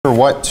sure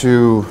what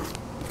to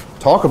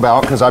talk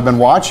about because I've been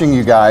watching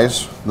you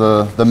guys,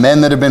 the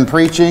men that have been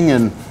preaching,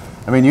 and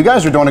I mean, you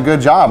guys are doing a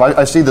good job.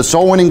 I see the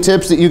soul winning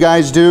tips that you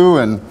guys do,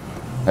 and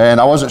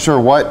I wasn't sure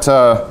what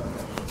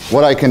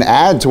I can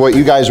add to what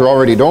you guys are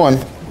already doing.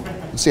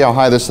 Let's see how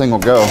high this thing will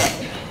go.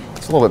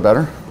 It's a little bit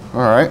better.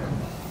 All right.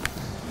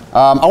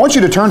 I want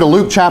you to turn to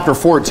Luke chapter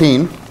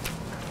 14.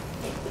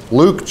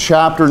 Luke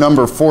chapter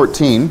number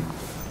 14.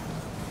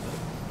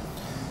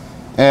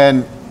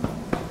 And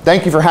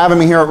thank you for having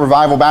me here at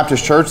Revival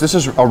Baptist Church. This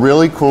is a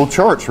really cool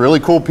church, really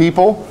cool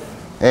people,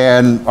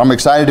 and I'm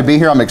excited to be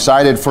here. I'm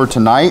excited for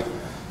tonight,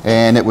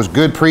 and it was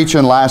good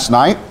preaching last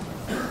night.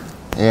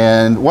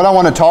 And what I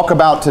want to talk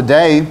about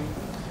today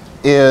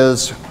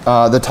is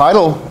the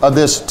title of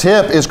this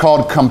tip is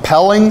called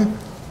Compelling,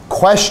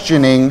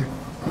 Questioning,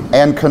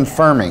 and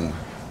Confirming.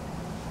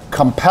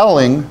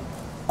 Compelling,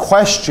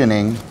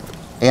 questioning,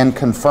 and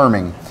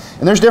confirming.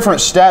 And there's different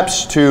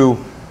steps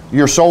to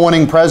your soul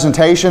winning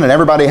presentation, and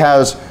everybody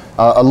has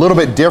a little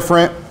bit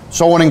different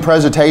soul winning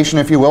presentation,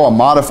 if you will, a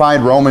modified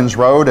Romans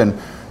road.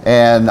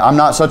 And I'm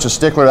not such a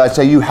stickler that I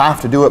say you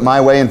have to do it my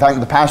way. In fact,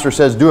 the pastor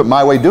says do it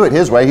my way, do it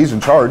his way. He's in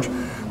charge.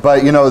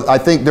 But you know, I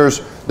think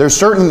there's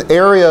certain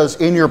areas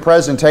in your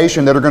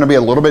presentation that are going to be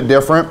a little bit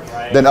different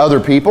than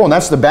other people, and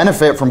that's the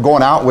benefit from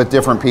going out with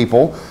different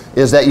people,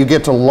 is that you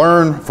get to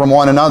learn from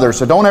one another.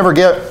 So don't ever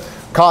get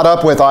caught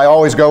up with, I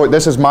always go with,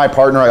 this is my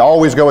partner, I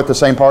always go with the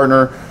same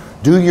partner.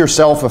 Do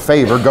yourself a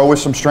favor, go with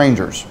some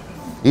strangers.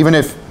 Even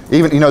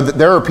you know,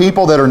 there are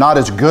people that are not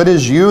as good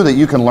as you that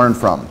you can learn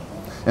from.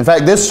 In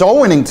fact, this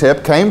soul winning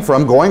tip came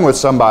from going with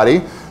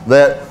somebody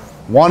that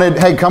wanted,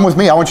 hey, come with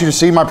me, I want you to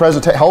see my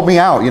presentation, help me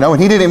out, you know,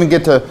 and he didn't even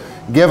get to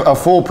give a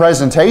full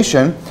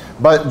presentation,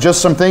 but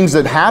just some things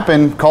that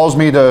happened caused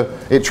me to,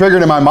 it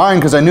triggered in my mind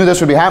because I knew this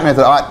would be happening. I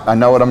thought, I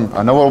know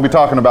what we'll be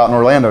talking about in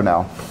Orlando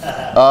now.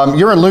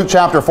 You're in Luke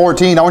chapter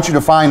 14. I want you to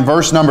find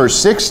verse number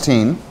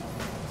 16.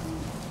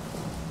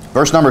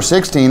 Verse number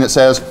 16, it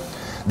says,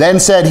 Then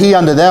said he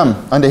unto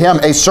him,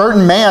 A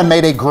certain man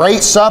made a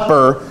great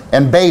supper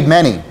and bade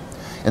many,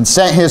 and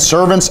sent his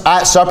servants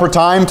at supper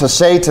time to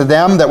say to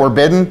them that were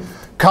bidden,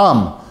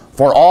 Come,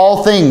 for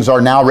all things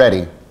are now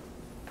ready.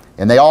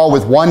 And they all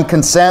with one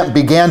consent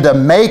began to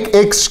make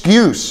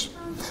excuse.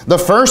 The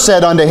first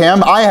said unto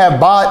him, I have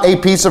bought a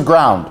piece of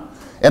ground,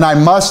 and I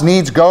must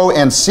needs go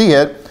and see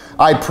it.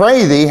 I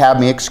pray thee,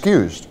 have me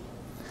excused.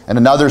 And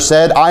another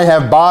said, I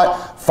have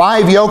bought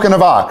 5 yoken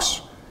of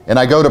ox, and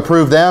I go to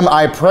prove them.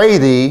 I pray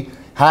thee,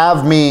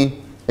 have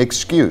me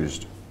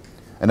excused.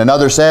 And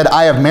another said,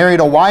 I have married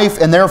a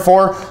wife, and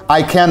therefore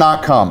I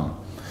cannot come.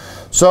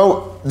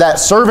 So that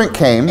servant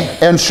came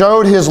and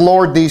showed his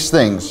lord these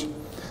things.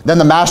 Then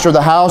the master of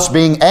the house,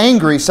 being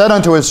angry, said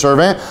unto his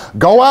servant,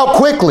 Go out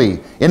quickly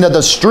into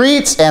the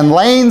streets and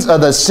lanes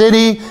of the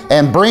city,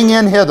 and bring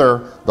in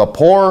hither the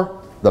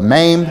poor, the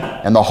maimed,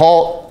 and the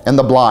halt, and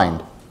the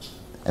blind.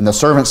 And the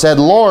servant said,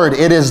 Lord,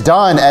 it is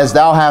done as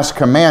thou hast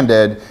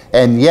commanded,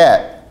 and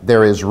yet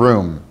there is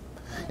room.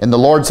 And the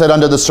Lord said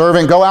unto the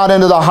servant, Go out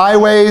into the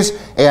highways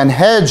and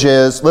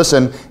hedges,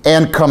 listen,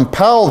 and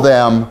compel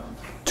them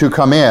to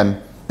come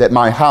in, that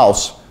my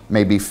house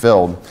may be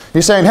filled.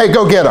 He's saying, hey,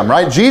 go get them,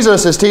 right?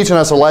 Jesus is teaching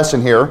us a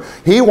lesson here.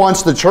 He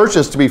wants the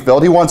churches to be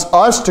filled. He wants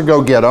us to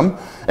go get them.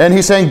 And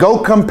he's saying, go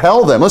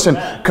compel them. Listen,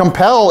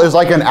 compel is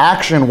like an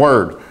action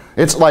word.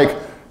 It's like,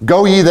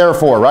 go ye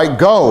therefore, right?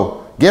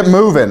 Go, get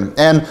moving.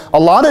 And a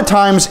lot of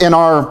times in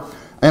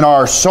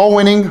our soul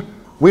winning,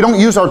 we don't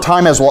use our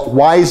time as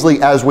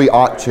wisely as we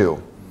ought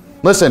to.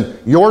 Listen,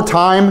 your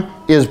time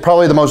is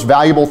probably the most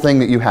valuable thing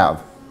that you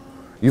have.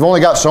 You've only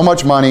got so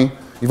much money.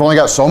 You've only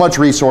got so much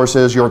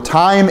resources. Your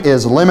time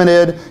is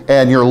limited,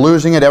 and you're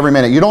losing it every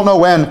minute. You don't know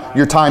when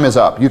your time is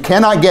up. You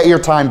cannot get your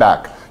time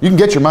back. You can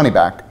get your money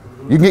back.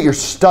 You can get your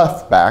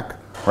stuff back,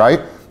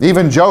 right?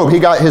 Even Job, he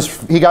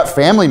got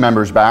family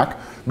members back.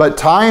 But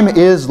time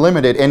is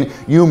limited, and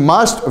you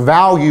must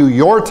value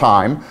your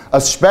time,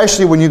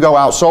 especially when you go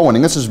out soul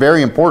winning. This is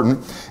very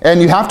important.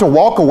 And you have to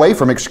walk away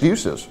from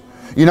excuses.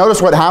 You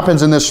notice what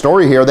happens in this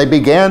story here. They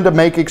began to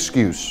make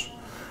excuse.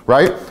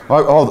 Right?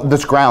 Oh,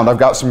 this ground, I've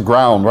got some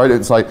ground, right?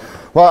 It's like,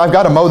 well, I've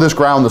got to mow this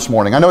ground this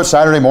morning. I know it's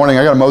Saturday morning,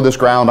 I got to mow this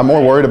ground. I'm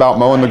more worried about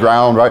mowing the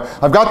ground, right?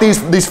 I've got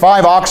these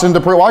 5 oxen to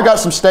prove. Well, I got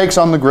some steaks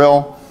on the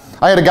grill.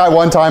 I had a guy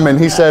one time and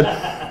he said,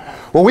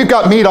 well, we've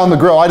got meat on the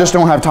grill. I just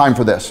don't have time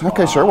for this.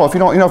 Okay, sir. Well, if you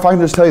don't, if I can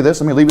just tell you this,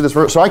 let me leave you this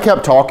verse. So I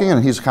kept talking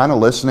and he's kind of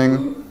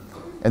listening.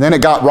 And then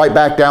it got right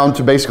back down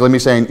to basically me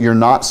saying, you're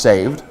not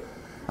saved.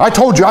 I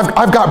told you,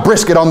 I've got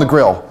brisket on the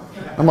grill.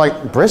 I'm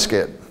like,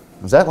 brisket?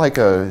 Is that like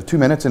 2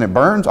 minutes and it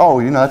burns?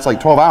 Oh, that's like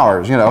 12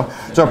 hours,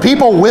 So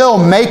people will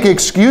make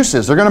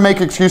excuses. They're going to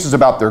make excuses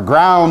about their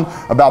ground,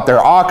 about their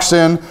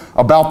oxen,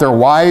 about their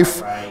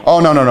wife. Right. Oh,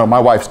 no, my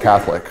wife's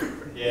Catholic.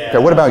 Yeah. Okay,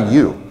 what about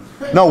you?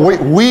 No,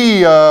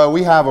 we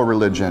have a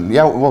religion.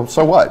 Yeah, well,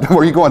 so what?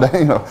 Where are you going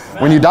to,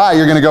 when you die,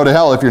 you're going to go to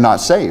hell if you're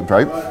not saved,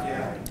 right?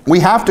 Yeah. We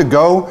have to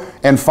go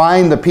and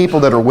find the people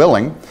that are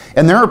willing.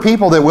 And there are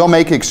people that will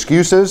make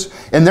excuses,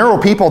 and there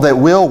are people that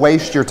will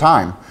waste your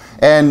time.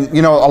 And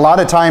you know, a lot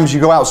of times you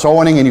go out soul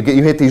winning and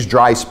you hit these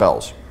dry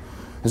spells.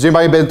 Has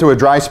anybody been through a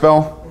dry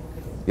spell?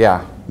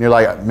 Yeah. And you're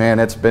like, man,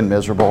 it's been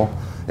miserable.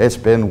 It's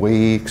been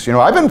weeks. You know,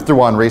 I've been through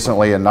one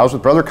recently, and I was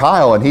with Brother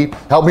Kyle, and he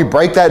helped me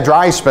break that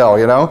dry spell,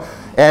 you know.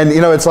 And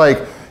you know, it's like,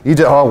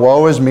 oh,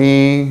 woe is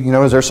me. You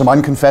know, is there some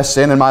unconfessed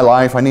sin in my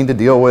life I need to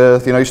deal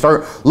with? You know, you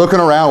start looking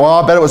around. Well,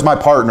 I bet it was my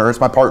partner. It's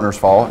my partner's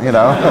fault, you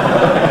know.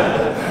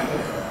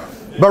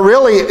 But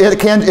really, it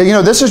can, you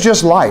know, this is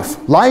just life.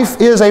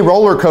 Life is a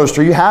roller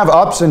coaster. You have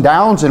ups and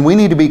downs, and we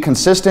need to be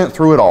consistent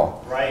through it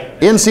all. Right.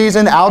 In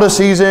season, out of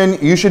season,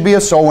 you should be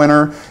a soul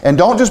winner. And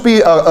don't just be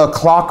a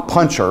clock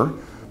puncher,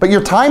 but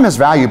your time is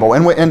valuable.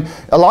 And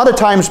a lot of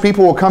times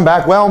people will come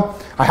back, well,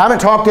 I haven't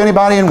talked to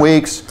anybody in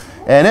weeks,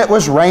 and it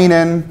was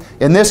raining,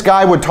 and this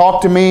guy would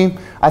talk to me.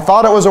 I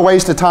thought it was a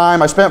waste of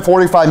time. I spent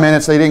 45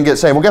 minutes, they didn't get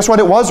saved. Well, guess what?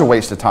 It was a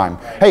waste of time.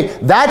 Hey,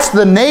 that's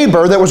the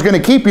neighbor that was going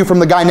to keep you from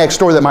the guy next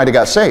door that might have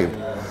got saved.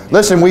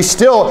 Listen,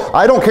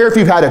 I don't care if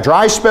you've had a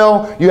dry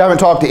spell, you haven't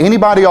talked to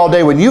anybody all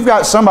day. When you've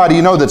got somebody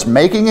you know that's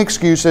making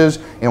excuses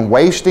and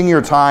wasting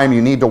your time,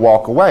 you need to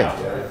walk away.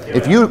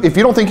 If you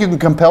don't think you can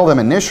compel them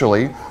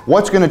initially,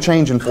 what's going to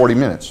change in 40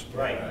 minutes?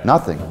 Right.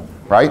 Nothing.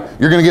 Right?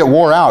 You're going to get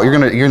wore out. You're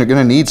going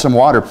to need some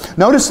water.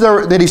 Notice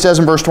there that he says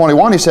in verse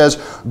 21, he says,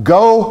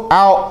 go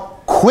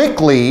out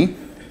quickly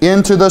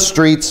into the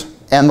streets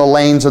and the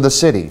lanes of the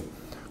city.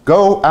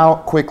 Go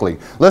out quickly.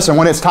 Listen,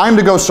 when it's time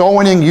to go soul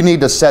winning, you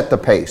need to set the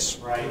pace.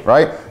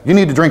 Right? You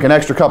need to drink an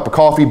extra cup of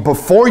coffee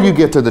before you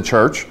get to the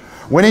church.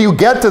 When you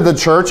get to the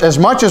church, as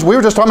much as we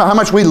were just talking about how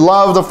much we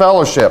love the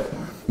fellowship.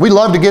 We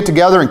love to get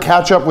together and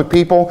catch up with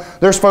people.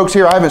 There's folks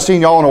here I haven't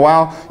seen y'all in a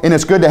while, and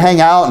it's good to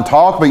hang out and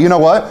talk, but you know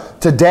what?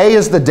 Today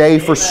is the day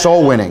for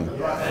soul winning.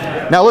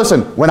 Now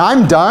listen, when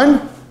I'm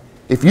done,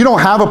 if you don't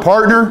have a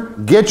partner,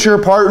 get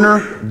your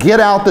partner, get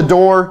out the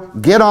door,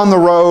 get on the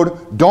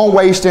road, don't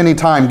waste any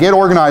time, get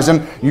organized.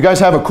 And you guys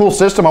have a cool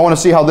system. I want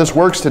to see how this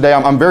works today.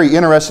 I'm very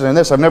interested in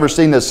this. I've never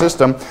seen this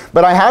system,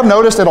 but I have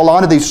noticed that a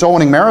lot of these soul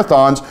winning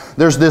marathons,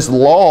 there's this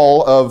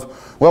lull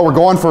of, well, we're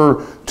going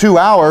for 2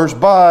 hours,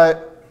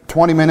 but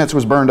 20 minutes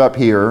was burned up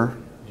here,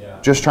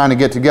 just trying to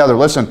get together.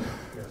 Listen,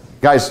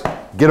 guys,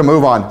 get a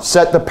move on.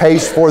 Set the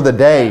pace for the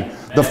day.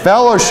 The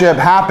fellowship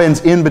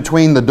happens in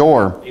between the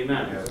door.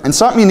 Amen. And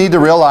something you need to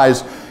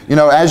realize, you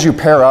know, as you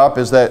pair up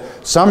is that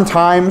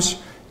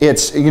sometimes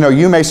it's, you know,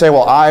 you may say,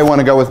 well, I want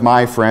to go with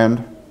my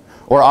friend,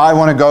 or I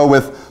want to go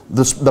with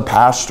the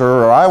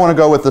pastor, or I want to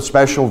go with the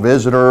special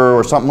visitor,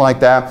 or something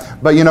like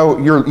that. But, you know,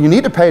 you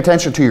need to pay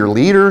attention to your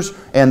leaders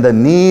and the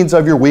needs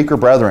of your weaker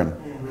brethren.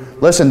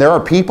 Listen, there are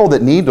people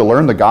that need to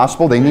learn the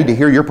gospel. They need to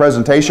hear your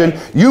presentation.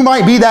 You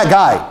might be that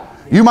guy.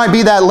 You might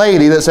be that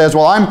lady that says,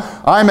 well,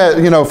 I'm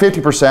at, you know,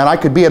 50%. I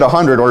could be at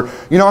 100. Or,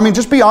 you know, I mean,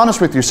 just be honest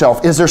with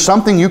yourself. Is there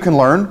something you can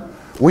learn?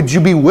 Would you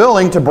be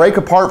willing to break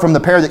apart from the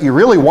pair that you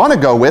really want to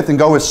go with and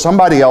go with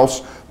somebody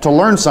else to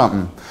learn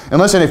something? And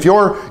listen, if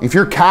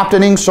you're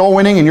captaining soul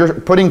winning and you're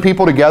putting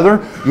people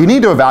together, you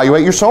need to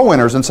evaluate your soul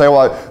winners and say,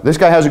 well, this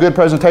guy has a good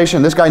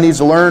presentation, this guy needs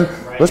to learn.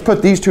 Let's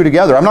put these two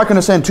together. I'm not going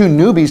to send two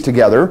newbies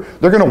together.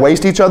 They're going to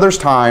waste each other's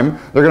time.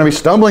 They're going to be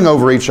stumbling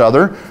over each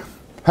other.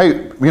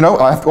 Hey, you know,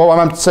 I'm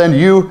going to send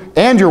you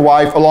and your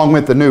wife along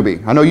with the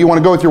newbie. I know you want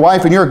to go with your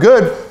wife and you're a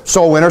good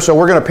soul winner, so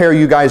we're going to pair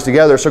you guys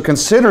together. So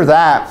consider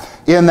that,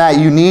 in that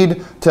you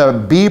need to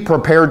be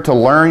prepared to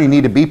learn. You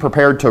need to be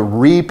prepared to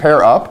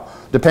re-pair up,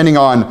 depending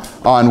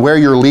on where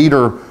your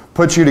leader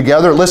puts you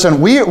together. Listen,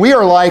 we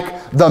are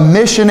like the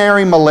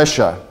missionary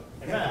militia,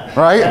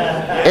 right?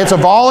 It's a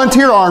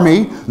volunteer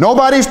army.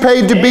 Nobody's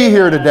paid to be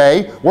here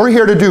today. We're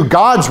here to do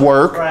God's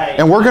work,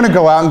 and we're going to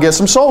go out and get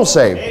some souls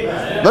saved.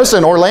 Amen.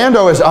 Listen,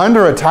 Orlando is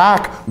under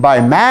attack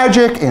by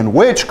magic and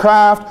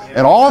witchcraft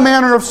and all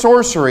manner of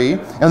sorcery,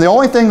 and the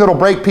only thing that will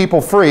break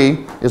people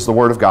free is the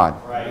Word of God.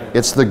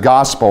 It's the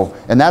gospel,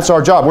 and that's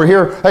our job. We're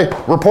here, hey,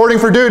 reporting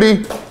for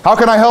duty. How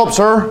can I help,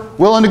 sir?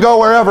 Willing to go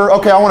wherever.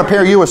 Okay, I want to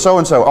pair you with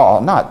so-and-so. Oh,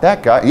 not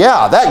that guy.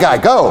 Yeah, that guy,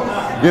 go.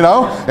 You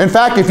know? In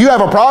fact, if you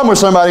have a problem with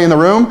somebody in the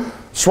room,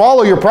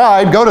 swallow your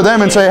pride, go to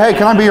them and say, hey,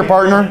 can I be your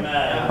partner?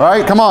 All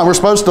right, come on. We're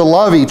supposed to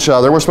love each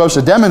other. We're supposed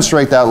to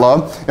demonstrate that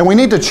love, and we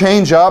need to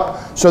change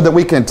up so that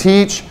we can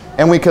teach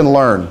and we can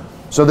learn,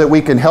 so that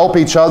we can help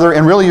each other,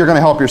 and really you're going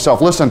to help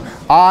yourself. Listen,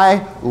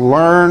 I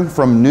learn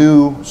from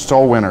new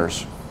soul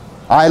winners.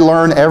 I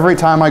learn every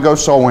time I go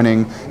soul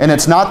winning, and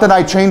it's not that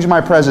I change my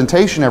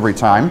presentation every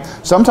time.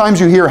 Sometimes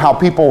you hear how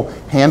people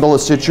handle a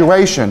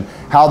situation,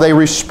 how they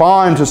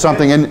respond to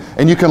something,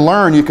 and you can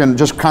learn, you can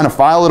just kind of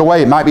file it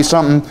away. It might be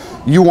something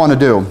you want to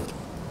do.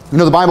 You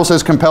know, the Bible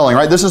says compelling,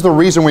 right? This is the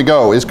reason we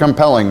go, is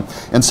compelling.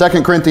 In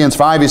 2 Corinthians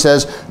 5, he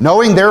says,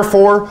 knowing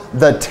therefore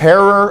the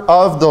terror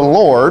of the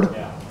Lord,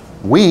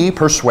 we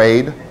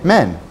persuade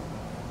men.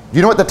 Do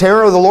you know what the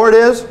terror of the Lord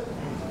is?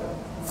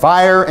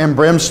 Fire and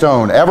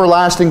brimstone,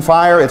 everlasting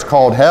fire. It's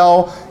called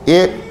hell.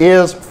 It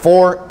is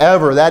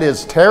forever. That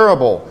is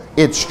terrible.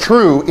 It's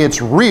true.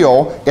 It's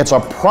real. It's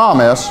a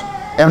promise.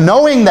 And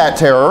knowing that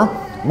terror,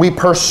 we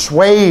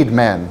persuade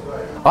men.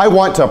 I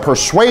want to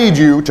persuade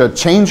you to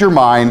change your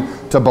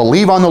mind, to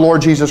believe on the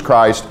Lord Jesus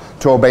Christ,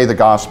 to obey the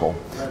gospel.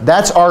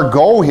 That's our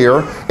goal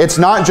here. It's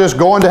not just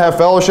going to have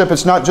fellowship.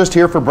 It's not just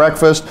here for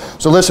breakfast.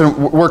 So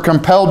listen, we're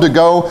compelled to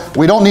go.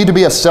 We don't need to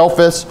be a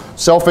selfish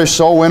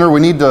soul winner. We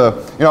need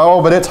to,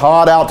 oh, but it's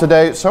hot out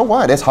today. So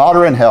what? It's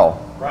hotter in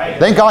hell. Right.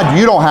 Thank God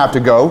you don't have to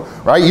go,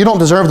 right? You don't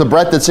deserve the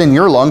breath that's in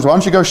your lungs. Why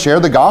don't you go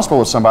share the gospel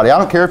with somebody? I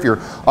don't care if you're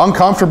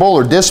uncomfortable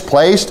or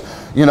displaced.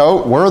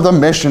 We're the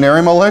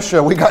missionary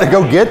militia. We got to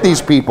go get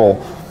these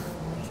people.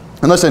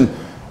 And listen,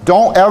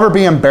 don't ever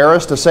be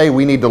embarrassed to say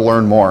we need to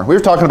learn more. We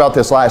were talking about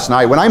this last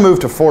night. When I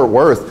moved to Fort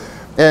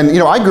Worth, and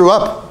I grew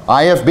up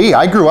IFB.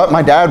 I grew up,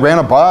 my dad ran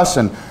a bus,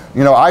 and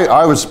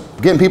I was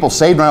getting people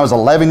saved when I was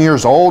 11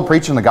 years old,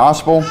 preaching the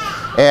gospel.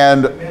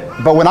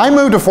 But when I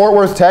moved to Fort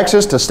Worth,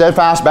 Texas, to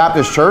Steadfast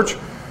Baptist Church,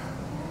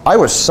 I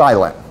was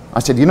silent. I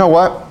said, you know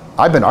what?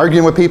 I've been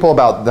arguing with people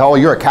about, oh,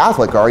 you're a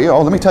Catholic, are you?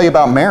 Oh, let me tell you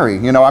about Mary.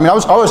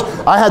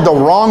 I had the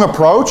wrong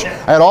approach.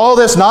 I had all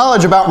this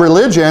knowledge about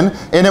religion,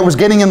 and it was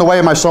getting in the way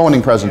of my soul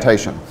winning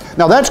presentation.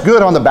 Now, that's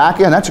good on the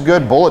back end. That's a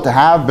good bullet to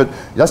have, but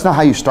that's not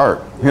how you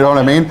start. You know what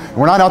I mean?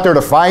 We're not out there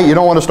to fight. You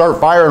don't want to start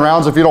firing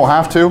rounds if you don't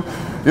have to.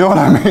 You know what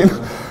I mean?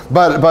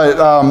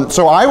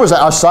 So I was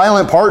a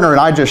silent partner, and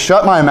I just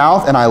shut my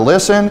mouth, and I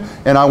listened,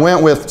 and I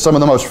went with some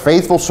of the most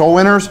faithful soul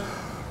winners,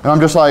 and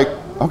I'm just like,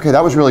 okay,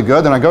 that was really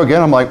good. Then I go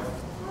again, I'm like,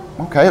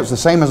 okay, it was the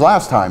same as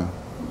last time.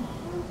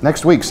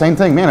 Next week, same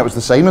thing. Man, it was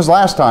the same as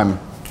last time.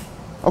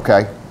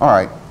 Okay, all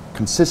right.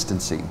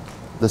 Consistency.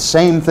 The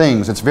same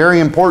things. It's very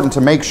important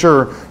to make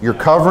sure you're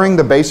covering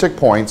the basic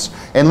points.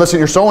 And listen,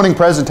 your soul winning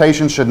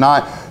presentation should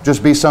not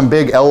just be some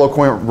big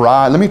eloquent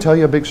ride. Let me tell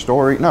you a big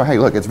story. No, hey,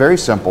 look, it's very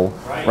simple.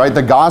 Right?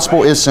 The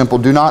gospel is simple.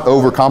 Do not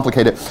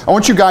overcomplicate it. I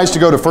want you guys to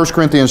go to 1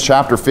 Corinthians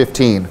chapter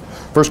 15.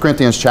 1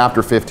 Corinthians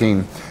chapter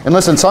 15. And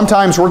listen,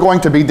 sometimes we're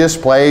going to be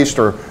displaced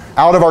or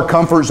out of our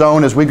comfort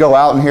zone as we go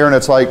out in here, and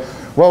it's like,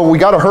 well, we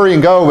got to hurry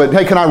and go, but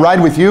hey, can I ride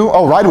with you?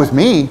 Oh, ride with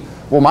me?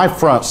 Well, my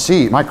front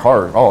seat, my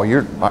car, oh,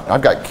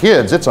 I've got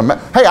kids.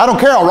 Hey, I don't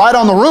care. I'll ride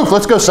on the roof.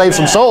 Let's go save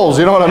some souls.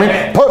 You know what I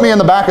mean? Put me in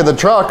the back of the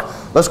truck.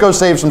 Let's go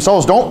save some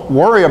souls. Don't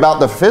worry about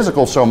the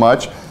physical so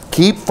much.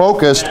 Keep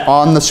focused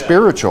on the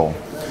spiritual.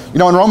 In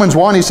Romans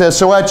 1, he says,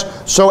 so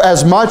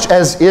as much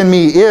as in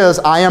me is,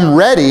 I am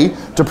ready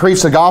to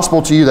preach the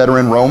gospel to you that are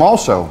in Rome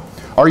also.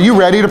 Are you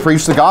ready to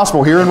preach the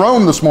gospel here in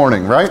Rome this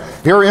morning, right?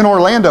 Here in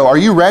Orlando, are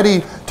you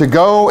ready to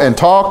go and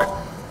talk?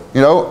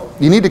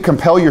 You need to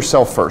compel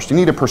yourself first. You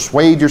need to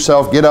persuade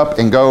yourself, get up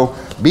and go.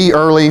 Be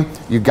early.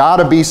 You got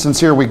to be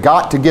sincere. We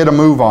got to get a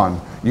move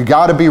on. You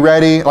got to be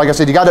ready. Like I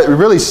said, you got to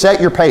really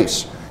set your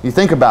pace. You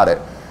think about it.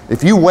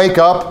 If you wake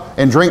up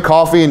and drink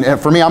coffee, and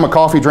for me, I'm a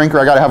coffee drinker.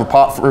 I got to have a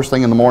pot first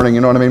thing in the morning,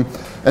 you know what I mean?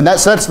 And that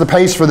sets the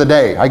pace for the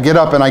day. I get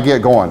up and I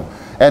get going.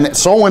 And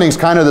soul winning is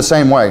kind of the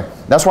same way.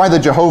 That's why the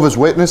Jehovah's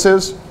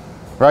Witnesses,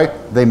 right?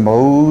 They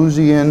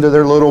mosey into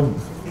their little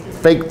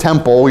fake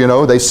temple,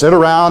 They sit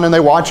around and they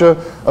watch a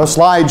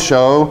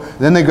slideshow.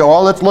 Then they go,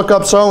 oh, let's look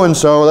up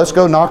so-and-so. Let's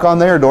go knock on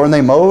their door. And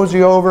they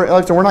mosey over.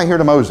 Like, so we're not here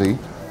to mosey.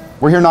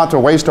 We're here not to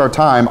waste our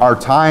time. Our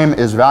time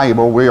is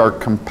valuable. We are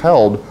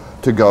compelled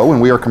to go,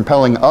 and we are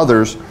compelling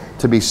others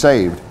to be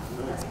saved.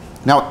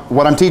 Now,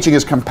 what I'm teaching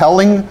is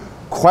compelling,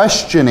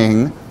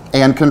 questioning,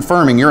 and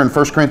confirming. You're in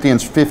 1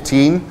 Corinthians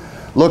 15.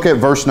 Look at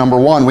verse number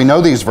 1. We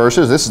know these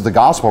verses. This is the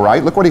gospel,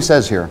 right? Look what he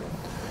says here.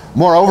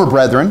 Moreover,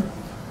 brethren,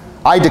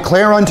 I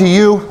declare unto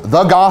you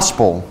the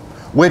gospel,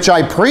 which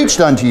I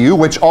preached unto you,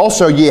 which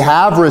also ye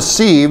have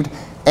received,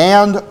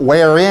 and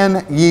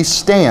wherein ye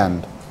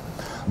stand,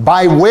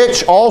 by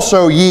which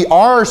also ye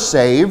are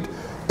saved,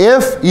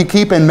 if ye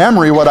keep in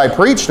memory what I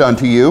preached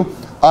unto you,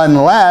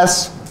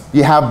 unless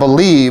ye have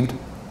believed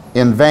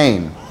in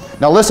vain.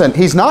 Now listen,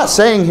 he's not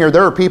saying here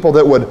there are people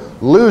that would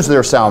lose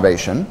their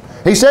salvation.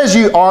 He says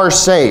you are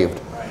saved.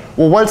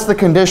 Well, what's the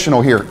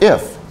conditional here?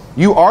 If.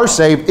 You are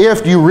saved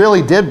if you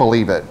really did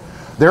believe it.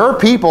 There are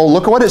people,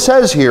 look at what it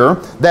says here,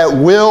 that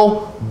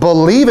will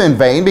believe in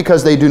vain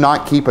because they do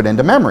not keep it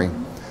into memory.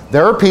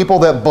 There are people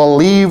that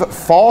believe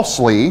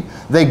falsely.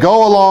 They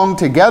go along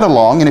to get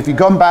along, and if you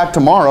come back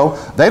tomorrow,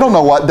 they don't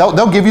know what,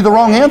 they'll give you the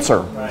wrong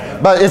answer.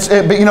 But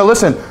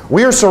listen,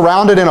 we are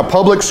surrounded in a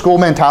public school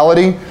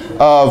mentality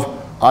of,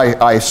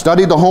 I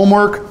studied the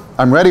homework,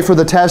 I'm ready for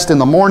the test in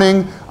the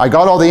morning, I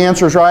got all the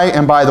answers right,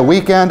 and by the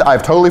weekend,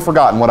 I've totally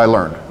forgotten what I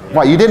learned.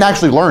 Why? You didn't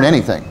actually learn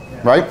anything,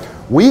 right?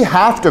 We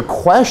have to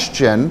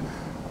question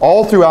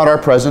all throughout our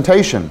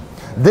presentation.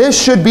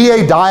 This should be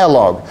a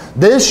dialogue.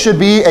 This should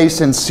be a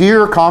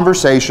sincere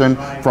conversation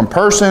from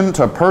person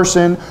to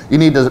person. You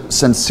need to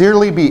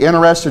sincerely be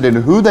interested in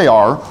who they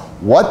are,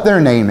 what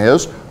their name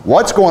is,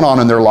 what's going on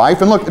in their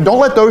life. And look, don't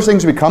let those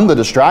things become the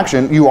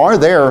distraction. You are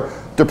there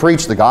to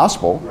preach the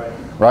gospel,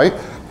 right?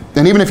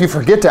 And even if you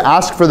forget to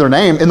ask for their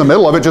name, in the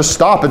middle of it, just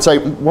stop and say,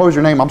 what was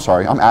your name? I'm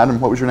sorry, I'm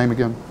Adam. What was your name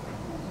again?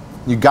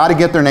 You got to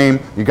get their name.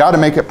 You got to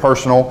make it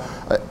personal.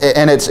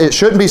 And it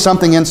shouldn't be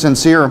something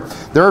insincere.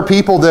 There are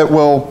people that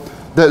will,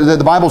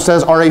 the Bible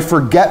says, are a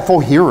forgetful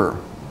hearer.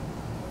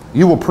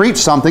 You will preach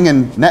something,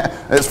 and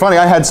it's funny,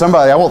 I had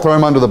somebody, I won't throw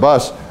him under the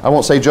bus. I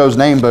won't say Joe's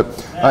name, but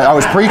I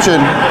was preaching.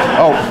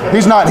 Oh,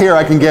 he's not here.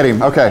 I can get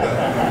him. Okay.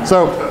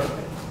 So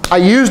I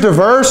used a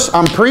verse,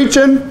 I'm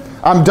preaching,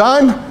 I'm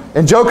done,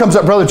 and Joe comes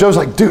up, Brother Joe's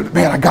like, dude,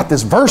 man, I got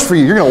this verse for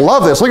you. You're going to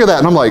love this. Look at that.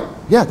 And I'm like,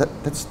 yeah,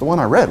 that's the one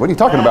I read. What are you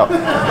talking about?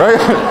 Right?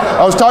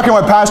 I was talking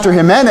with Pastor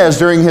Jimenez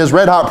during his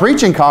Red Hot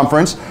Preaching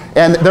Conference,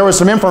 and there was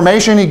some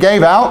information he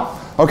gave out.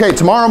 Okay,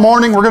 tomorrow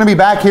morning we're going to be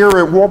back here at,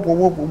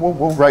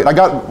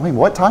 right? Wait,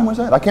 what time was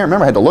that? I can't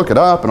remember. I had to look it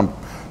up, and I'm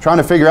trying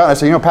to figure out. And I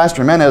said, you know,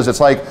 Pastor Jimenez, it's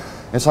like,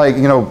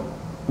 you know,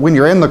 when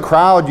you're in the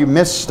crowd, you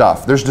miss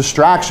stuff. There's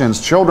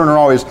distractions. Children are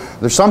always,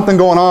 there's something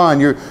going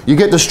on. You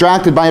get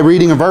distracted by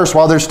reading a verse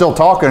while they're still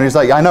talking. And he's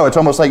like, I know, it's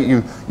almost like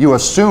you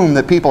assume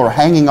that people are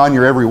hanging on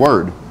your every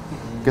word.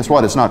 Guess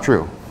what? It's not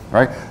true,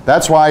 right?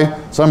 That's why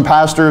some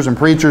pastors and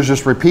preachers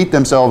just repeat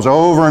themselves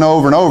over and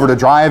over and over to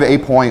drive a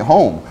point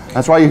home.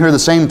 That's why you hear the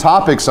same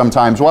topics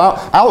sometimes. Well,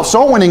 out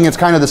soul winning, it's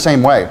kind of the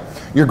same way.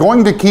 You're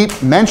going to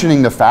keep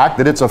mentioning the fact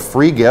that it's a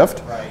free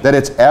gift, that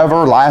it's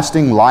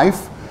everlasting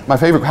life. My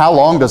favorite, how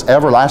long does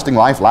everlasting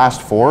life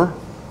last for?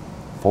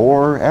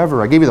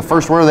 Forever. I gave you the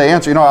first word of the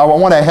answer. You know, I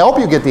want to help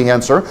you get the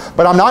answer,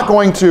 but I'm not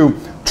going to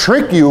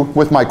trick you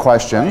with my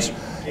questions,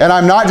 and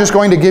I'm not just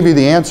going to give you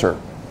the answer.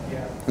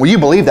 Well, you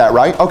believe that,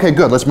 right? Okay,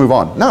 good, let's move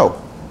on. No.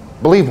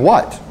 Believe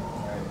what?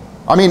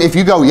 I mean, if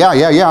you go,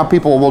 yeah,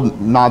 people will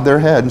nod their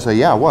head and say,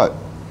 yeah, what?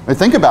 I mean,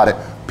 think about it.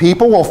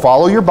 People will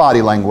follow your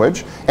body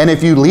language, and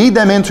if you lead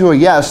them into a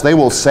yes, they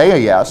will say a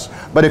yes.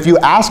 But if you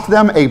ask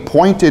them a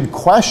pointed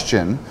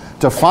question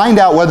to find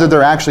out whether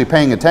they're actually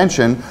paying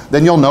attention,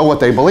 then you'll know what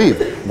they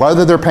believe,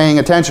 whether they're paying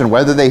attention,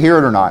 whether they hear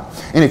it or not.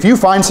 And if you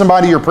find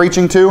somebody you're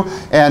preaching to,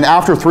 and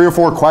after 3 or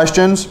 4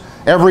 questions,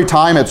 every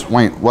time it's,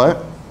 wait,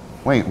 what?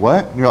 Wait,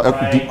 what? You're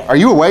like, are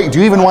you awake? Do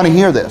you even want to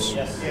hear this?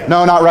 Yes.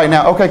 No, not right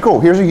now. Okay, cool.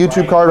 Here's a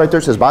YouTube card right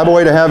there. It says, Bible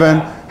Way to Heaven.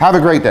 Have a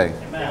great day.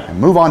 And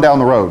move on down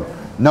the road.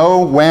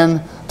 Know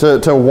when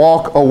to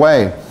walk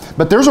away.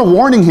 But there's a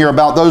warning here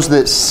about those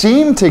that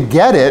seem to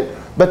get it,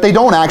 but they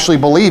don't actually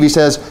believe. He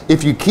says,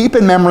 if you keep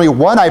in memory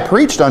what I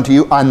preached unto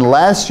you,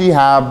 unless ye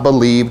have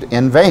believed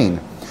in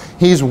vain.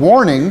 He's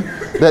warning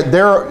that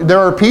there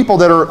are people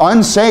that are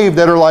unsaved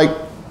that are like,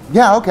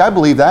 yeah, okay, I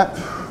believe that.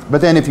 But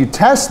then if you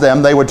test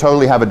them, they would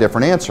totally have a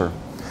different answer.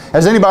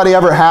 Has anybody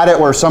ever had it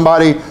where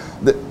somebody,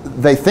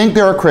 they think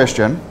they're a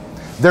Christian,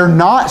 they're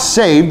not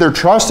saved, they're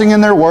trusting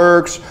in their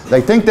works, they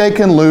think they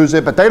can lose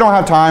it, but they don't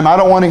have time, I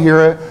don't want to hear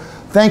it.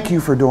 Thank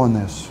you for doing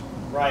this.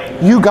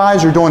 Right. You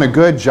guys are doing a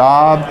good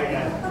job.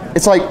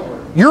 It's like,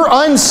 you're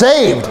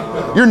unsaved.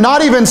 You're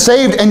not even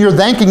saved, and you're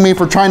thanking me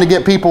for trying to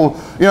get people,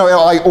 you know,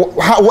 like,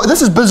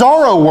 this is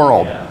bizarro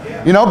world.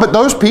 You know, but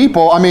those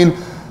people, I mean,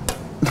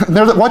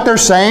 what they're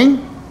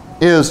saying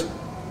is,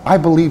 I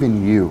believe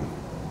in you.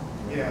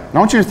 And I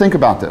want you to think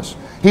about this.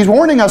 He's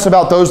warning us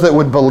about those that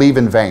would believe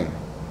in vain.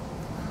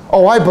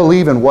 Oh, I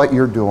believe in what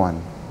you're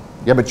doing.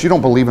 Yeah, but you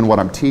don't believe in what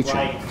I'm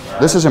teaching.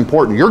 This is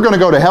important. You're going to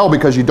go to hell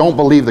because you don't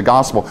believe the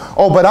gospel.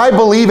 Oh, but I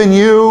believe in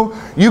you.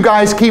 You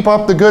guys keep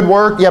up the good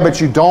work. Yeah, but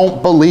you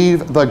don't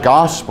believe the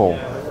gospel.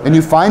 And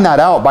you find that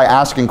out by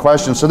asking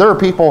questions. So there are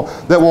people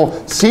that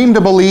will seem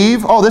to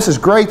believe, oh, this is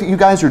great that you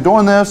guys are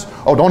doing this.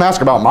 Oh, don't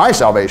ask about my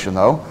salvation,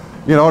 though.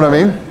 You know what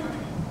I mean?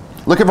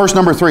 Look at verse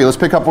number 3. Let's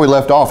pick up where we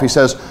left off. He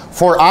says,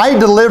 for I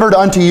delivered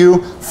unto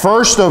you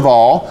first of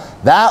all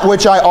that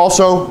which I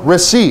also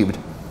received,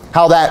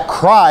 how that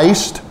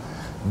Christ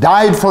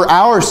died for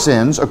our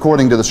sins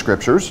according to the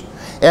Scriptures,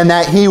 and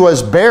that He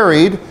was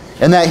buried,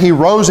 and that He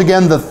rose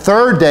again the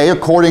 3rd day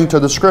according to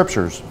the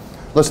Scriptures.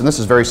 Listen, this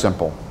is very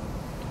simple.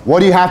 What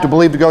do you have to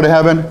believe to go to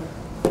heaven?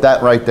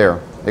 That right there.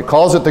 It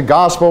calls it the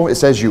gospel. It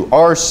says you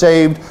are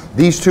saved.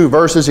 These 2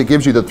 verses, it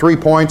gives you the 3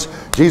 points.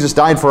 Jesus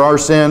died for our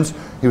sins.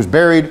 He was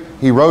buried.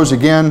 He rose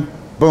again.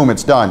 Boom,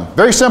 it's done.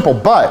 Very simple,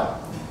 but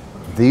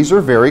these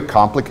are very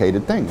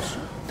complicated things.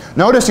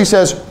 Notice he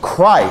says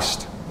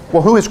Christ.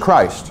 Well, who is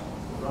Christ?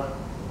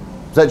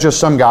 Is that just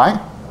some guy?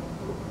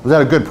 Was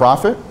that a good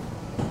prophet?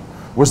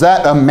 Was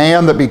that a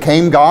man that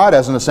became God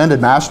as an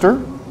ascended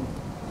master?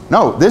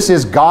 No, this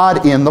is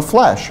God in the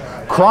flesh.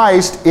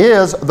 Christ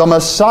is the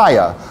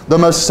Messiah. The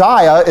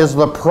Messiah is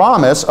the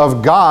promise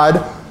of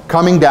God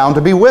coming down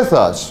to be with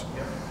us.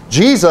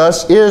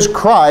 Jesus is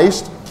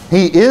Christ.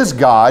 He is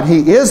God.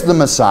 He is the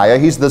Messiah.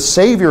 He's the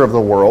Savior of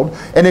the world.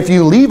 And if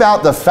you leave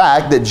out the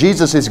fact that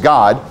Jesus is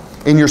God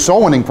in your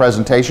soul winning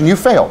presentation, you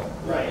failed.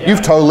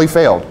 You've totally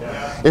failed.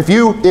 If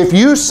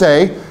you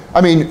say, I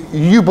mean,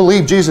 you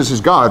believe Jesus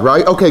is God,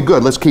 right? Okay,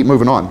 good. Let's keep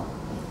moving on.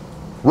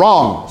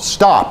 Wrong.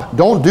 Stop.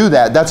 Don't do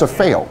that. That's a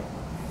fail.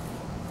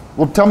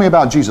 Well, tell me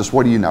about Jesus.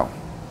 What do you know?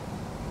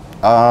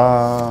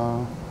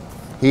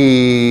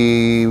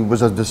 He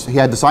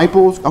had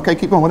disciples. Okay,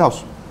 keep going. What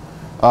else?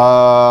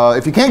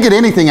 If you can't get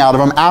anything out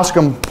of him, ask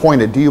him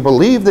pointed. Do you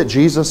believe that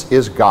Jesus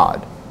is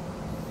God?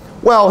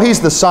 Well,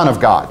 He's the Son of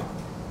God.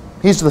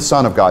 He's the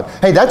Son of God.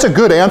 Hey, that's a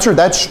good answer.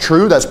 That's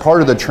true. That's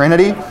part of the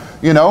Trinity,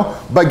 you know.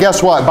 But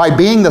guess what? By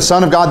being the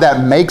Son of God,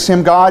 that makes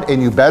Him God,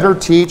 and you better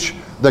teach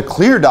the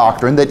clear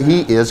doctrine that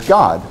He is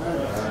God.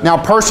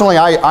 Now, personally,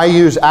 I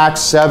use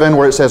Acts 7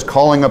 where it says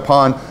calling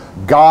upon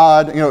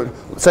God, you know,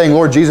 saying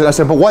Lord Jesus. I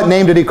said, but what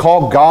name did He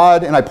call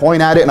God? And I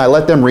point at it and I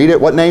let them read it.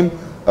 What name?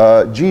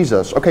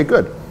 Jesus. Okay,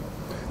 good.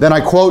 Then I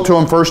quote to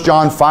them 1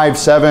 John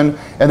 5:7,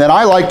 and then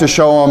I like to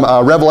show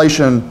them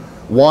Revelation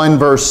 1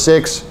 verse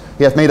 6.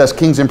 He hath made us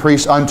kings and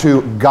priests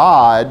unto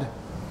God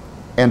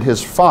and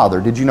His Father.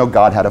 Did you know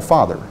God had a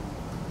Father?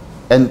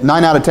 And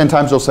 9 out of 10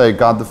 times they'll say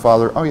God the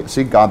Father. Oh yeah,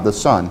 see, God the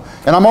Son.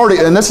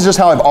 And this is just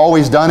how I've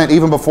always done it,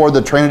 even before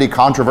the Trinity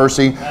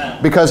controversy,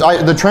 because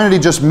the Trinity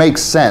just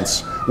makes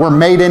sense. We're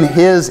made in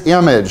His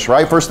image,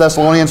 right? 1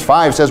 Thessalonians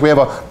 5 says we have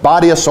a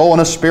body, a soul,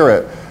 and a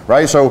spirit.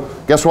 Right? So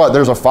guess what?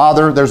 There's a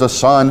Father, there's a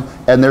Son,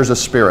 and there's a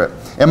Spirit.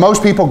 And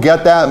most people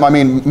get that. I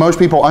mean, most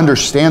people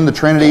understand the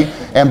Trinity,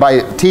 and by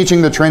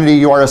teaching the Trinity,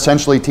 you are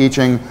essentially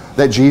teaching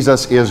that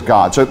Jesus is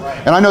God. So,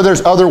 and I know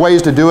there's other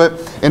ways to do it.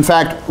 In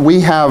fact, we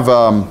have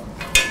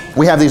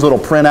these little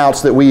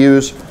printouts that we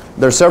use.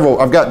 There's several.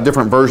 I've got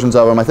different versions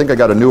of them. I think I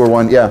got a newer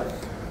one. Yeah.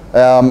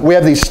 We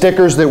have these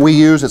stickers that we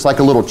use. It's like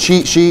a little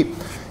cheat sheet.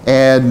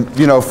 And,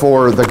 you know,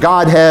 for the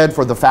Godhead,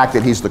 for the fact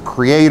that He's the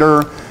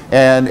Creator.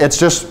 And it's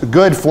just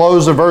good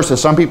flows of verses.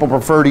 Some people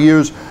prefer to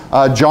use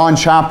John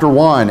chapter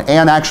 1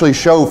 and actually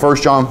show 1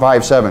 John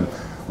 5:7.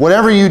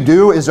 Whatever you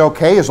do is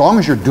okay as long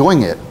as you're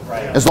doing it.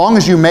 Right. As long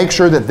as you make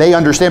sure that they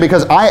understand.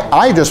 Because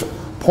I just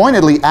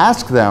pointedly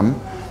ask them,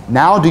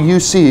 now do you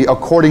see,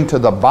 according to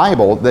the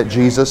Bible, that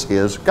Jesus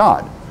is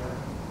God?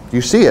 Do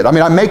you see it? I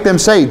mean, I make them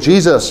say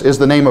Jesus is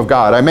the name of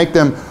God. I make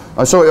them...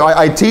 So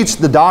I teach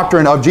the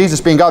doctrine of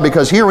Jesus being God,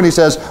 because here when He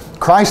says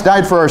Christ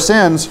died for our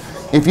sins,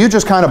 if you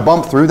just kind of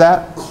bump through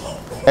that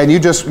and you're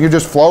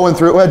just flowing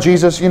through, well,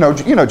 Jesus, you know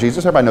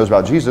Jesus, everybody knows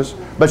about Jesus,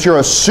 but you're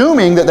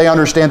assuming that they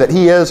understand that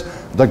He is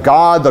the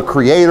God, the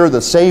Creator,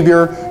 the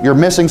Savior. You're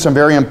missing some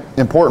very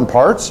important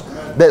parts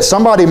that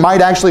somebody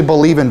might actually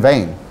believe in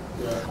vain.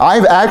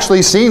 I've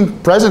actually seen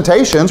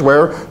presentations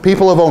where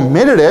people have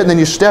omitted it, and then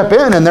you step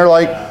in and they're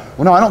like,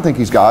 well, no, I don't think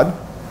He's God.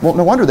 Well,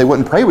 no wonder they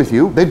wouldn't pray with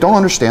you. They don't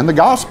understand the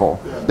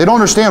gospel. They don't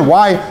understand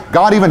why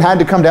God even had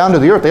to come down to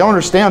the earth. They don't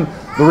understand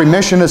the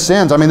remission of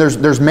sins. I mean,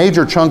 there's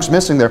major chunks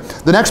missing there.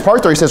 The next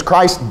part there, he says,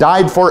 Christ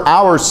died for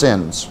our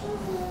sins.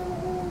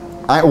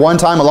 One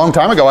time, a long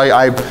time ago,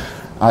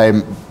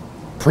 I'm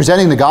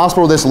presenting the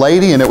gospel to this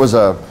lady, and it was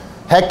a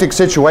hectic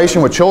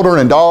situation with children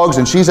and dogs,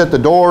 and she's at the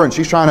door, and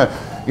she's trying to,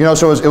 you know,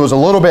 so it was a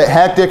little bit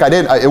hectic.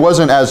 It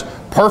wasn't as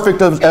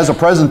perfect as a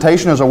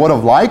presentation as I would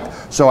have liked.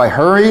 So I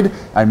hurried,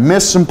 I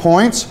missed some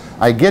points,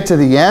 I get to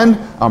the end,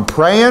 I'm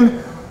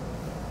praying,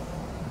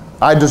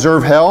 I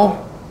deserve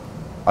hell.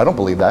 I don't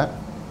believe that.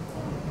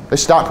 They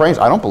stopped praying,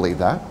 I don't believe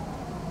that.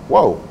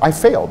 Whoa, I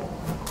failed.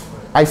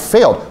 I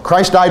failed.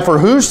 Christ died for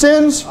whose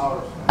sins?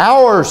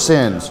 Our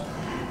sins.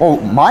 Oh,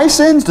 my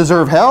sins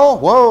deserve hell?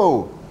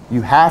 Whoa,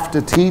 you have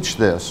to teach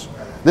this.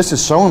 This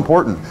is so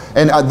important.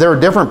 And there are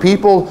different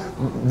people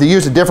that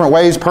use it different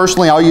ways.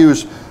 Personally, I'll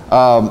use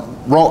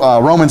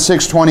Romans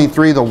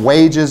 6:23, the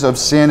wages of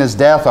sin is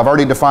death. I've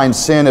already defined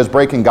sin as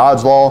breaking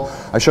God's law.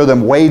 I show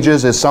them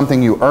wages as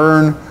something you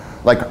earn,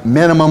 like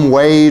minimum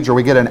wage, or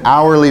we get an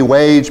hourly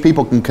wage.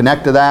 People can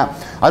connect to that.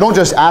 I don't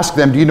just ask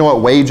them, do you know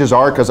what wages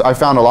are? Because I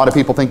found a lot of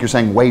people think you're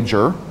saying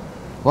wager.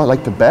 Well, I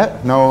like to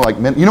bet. No, like,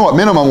 you know what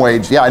minimum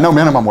wage? Yeah, I know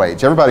minimum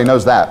wage. Everybody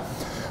knows that.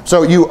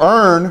 So you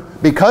earn,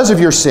 because of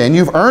your sin,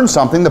 you've earned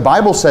something. The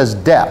Bible says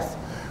death.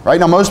 Right?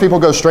 Now, most people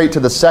go straight to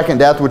the second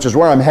death, which is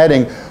where I'm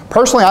heading.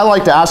 Personally, I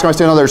like to ask them, I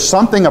say, no, there's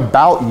something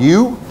about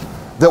you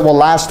that will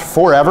last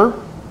forever,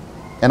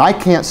 and I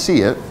can't see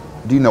it.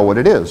 Do you know what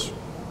it is?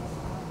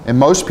 And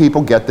most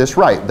people get this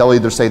right. They'll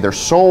either say their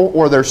soul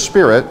or their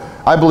spirit.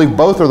 I believe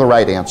both are the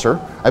right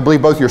answer. I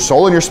believe both your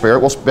soul and your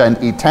spirit will spend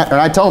eternity.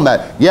 And I tell them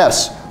that,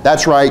 yes,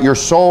 that's right. Your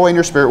soul and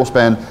your spirit will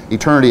spend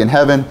eternity in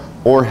heaven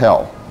or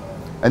hell.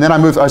 And then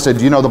I said,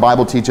 do you know the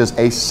Bible teaches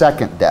a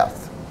second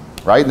death?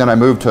 Right? And then I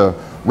moved to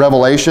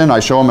Revelation. I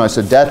show them, and I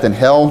said, death and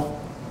hell.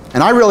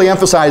 And I really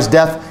emphasize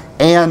death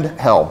and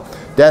hell.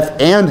 Death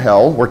and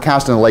hell were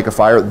cast in the lake of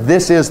fire.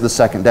 This is the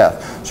second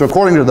death. So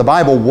according to the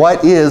Bible,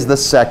 what is the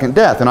second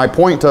death? And I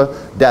point to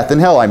death and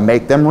hell. I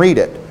make them read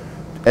it.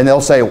 And they'll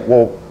say,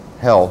 well,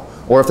 hell.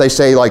 Or if they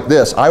say like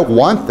this, I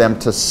want them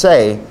to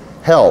say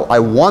hell. I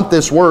want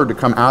this word to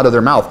come out of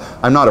their mouth.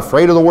 I'm not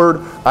afraid of the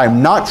word.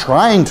 I'm not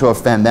trying to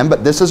offend them,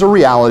 but this is a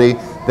reality.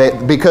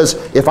 Because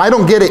if I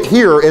don't get it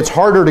here, it's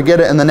harder to get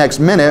it in the next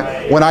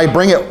minute when I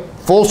bring it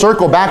full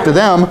circle back to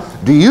them.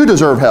 Do you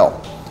deserve hell?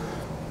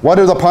 What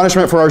is the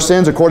punishment for our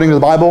sins according to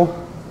the Bible?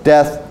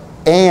 Death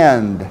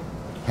and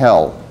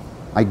hell.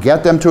 I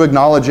get them to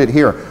acknowledge it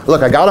here.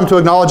 Look, I got them to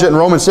acknowledge it in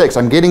Romans 6.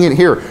 I'm getting it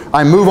here.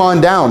 I move on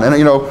down. And,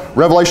 you know,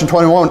 Revelation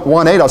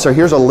 21:8, I'll say,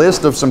 here's a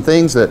list of some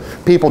things that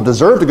people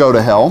deserve to go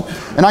to hell.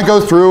 And I go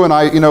through and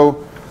I, you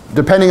know,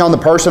 depending on the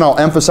person, I'll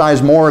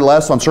emphasize more or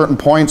less on certain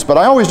points. But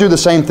I always do the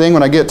same thing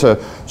when I get to,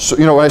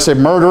 you know, when I say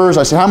murderers,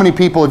 I say, how many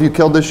people have you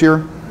killed this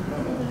year?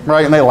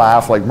 Right? And they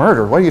laugh like,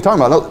 murder? What are you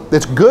talking about? No,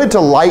 it's good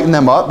to lighten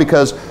them up,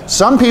 because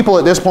some people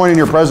at this point in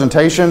your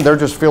presentation, they're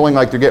just feeling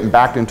like they're getting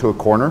backed into a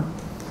corner.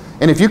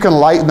 And if you can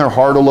lighten their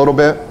heart a little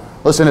bit,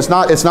 listen, it's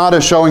not a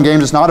show and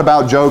games, it's not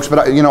about jokes,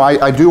 but you know,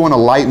 I do want to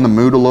lighten the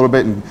mood a little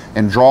bit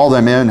and draw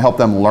them in, help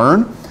them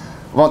learn.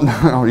 well, no,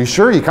 are you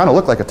sure? You kind of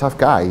look like a tough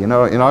guy. You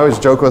know, I always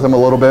joke with him a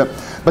little bit.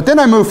 But then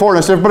I move forward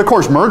and I said, but of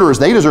course, murderers,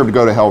 they deserve to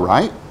go to hell,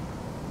 right?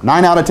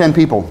 9 out of 10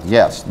 people,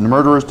 yes, the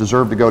murderers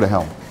deserve to go to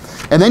hell.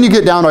 And then you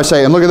get down to, I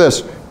say, and look at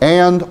this,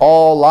 and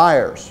all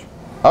liars.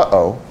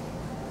 Uh-oh.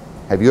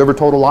 Have you ever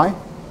told a lie?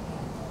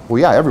 Well,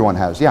 yeah, everyone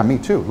has. Yeah, me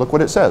too. Look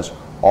what it says.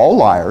 All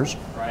liars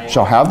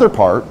shall have their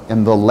part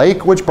in the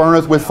lake which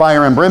burneth with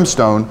fire and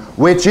brimstone,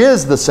 which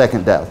is the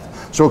second death.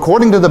 So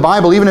according to the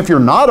Bible, even if you're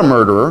not a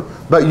murderer,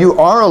 but you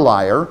are a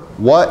liar,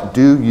 what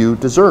do you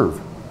deserve?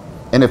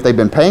 And if they've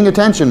been paying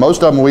attention,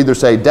 most of them will either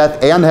say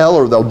death and hell,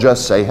 or they'll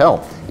just say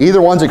hell.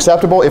 Either one's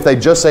acceptable. If they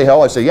just say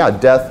hell, I say, yeah,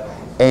 death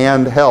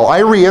and hell. I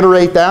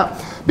reiterate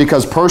that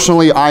because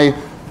personally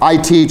I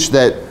teach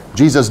that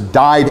Jesus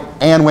died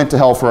and went to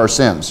hell for our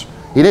sins.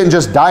 He didn't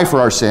just die for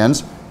our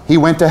sins. He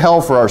went to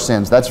hell for our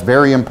sins. That's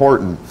very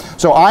important.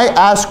 So I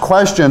ask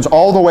questions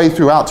all the way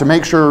throughout to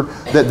make sure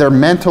that they're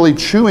mentally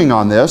chewing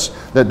on this,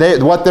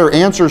 that what their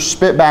answers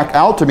spit back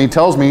out to me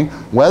tells me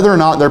whether or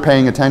not they're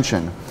paying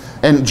attention.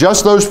 And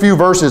just those few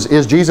verses,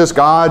 is Jesus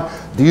God?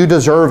 Do you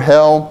deserve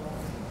hell?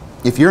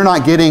 If you're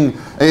just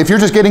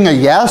getting a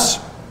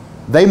yes,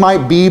 they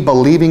might be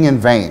believing in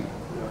vain.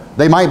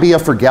 They might be a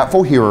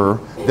forgetful hearer.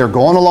 They're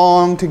going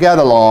along to get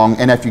along,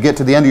 and if you get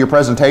to the end of your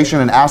presentation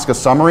and ask a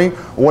summary,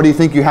 what do you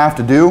think you have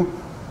to do?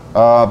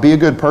 Be a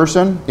good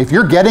person. If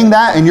you're getting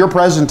that in your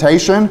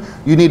presentation,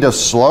 you need to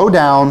slow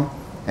down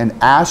and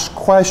ask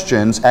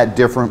questions at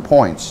different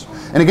points.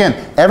 And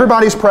again,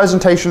 everybody's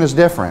presentation is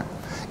different.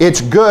 It's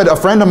good. A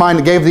friend of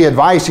mine gave the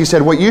advice. He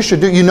said, what you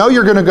should do, you know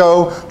you're going to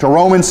go to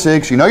Romans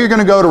 6. You know you're going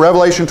to go to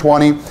Revelation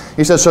 20.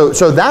 He says,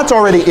 so that's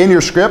already in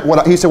your script.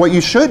 He said, what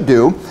you should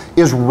do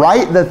is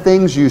write the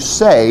things you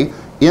say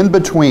in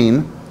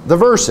between the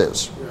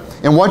verses.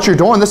 And what you're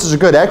doing, this is a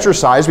good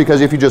exercise,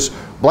 because if you just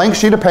blank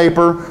sheet of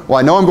paper, well,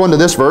 I know I'm going to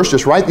this verse,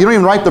 just write, you don't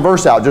even write the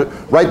verse out,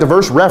 just write the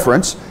verse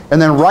reference,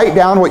 and then write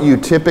down what you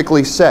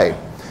typically say.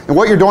 And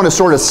what you're doing is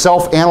sort of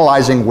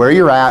self-analyzing where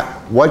you're at,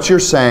 what you're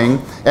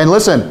saying. And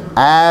listen,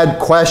 add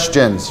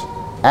questions.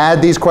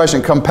 Add these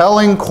questions.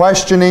 Compelling,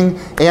 questioning,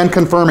 and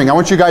confirming. I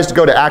want you guys to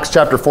go to Acts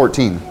chapter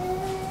 14.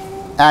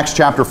 Acts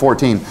chapter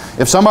 14.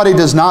 If somebody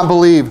does not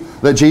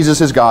believe that Jesus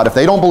is God, if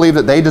they don't believe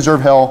that they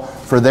deserve hell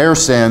for their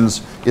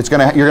sins, you're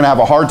going to have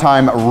a hard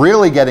time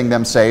really getting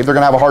them saved. They're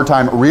going to have a hard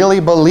time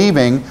really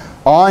believing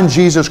on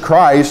Jesus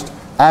Christ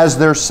as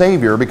their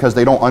Savior, because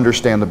they don't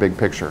understand the big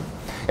picture.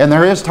 And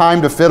there is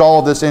time to fit all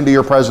of this into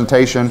your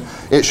presentation.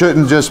 It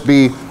shouldn't just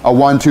be a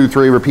 1, 2,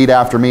 3, repeat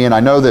after me. And I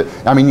know that,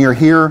 you're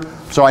here,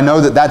 so I know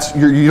that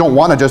you don't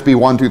want to just be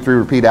 1, 2, 3,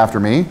 repeat after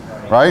me,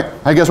 right?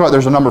 And guess what?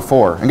 There's a number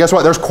 4. And guess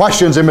what? There's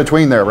questions in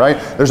between there, right?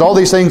 There's all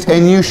these things,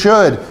 and you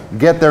should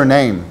get their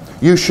name.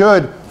 You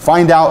should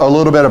find out a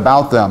little bit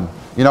about them.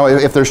 You know,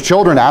 if there's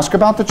children, ask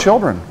about the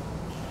children.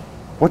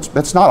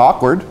 That's not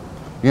awkward.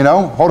 You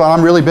know, hold on,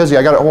 I'm really busy.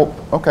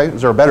 Okay,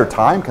 is there a better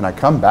time? Can I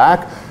come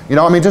back? You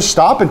know, just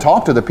stop and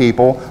talk to the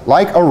people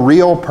like a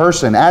real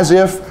person, as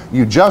if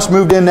you just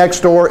moved in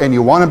next door and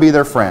you want to be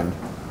their friend.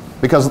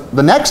 Because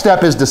the next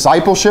step is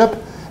discipleship,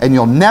 and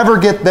you'll never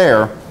get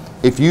there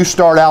if you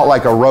start out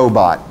like a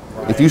robot.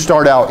 If you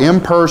start out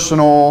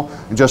impersonal,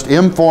 just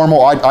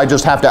informal, I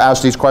just have to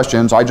ask these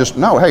questions.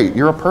 No, hey,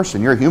 you're a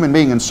person, you're a human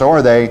being, and so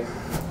are they.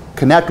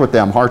 Connect with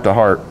them heart to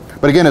heart.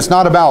 But again, it's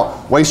not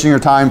about wasting your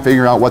time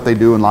figuring out what they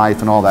do in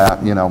life and all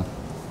that, you know.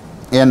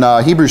 In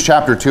Hebrews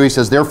chapter 2, he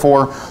says,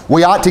 therefore,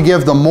 we ought to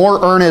give the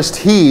more earnest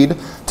heed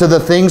to the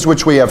things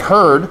which we have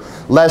heard,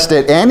 lest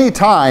at any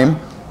time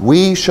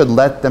we should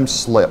let them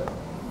slip.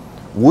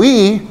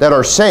 We that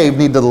are saved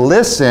need to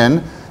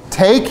listen,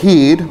 take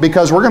heed,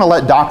 because we're going to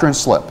let doctrine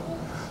slip.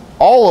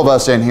 All of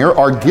us in here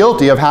are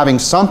guilty of having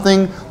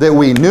something that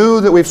we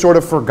knew that we've sort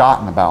of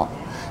forgotten about.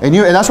 And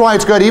that's why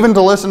it's good even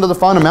to listen to the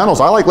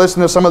fundamentals. I like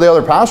listening to some of the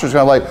other pastors, and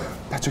I'm like,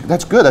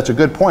 that's good, that's a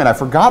good point. I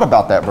forgot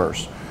about that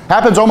verse.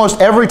 Happens almost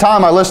every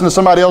time I listen to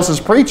somebody else's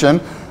preaching.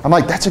 I'm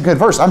like, that's a good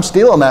verse. I'm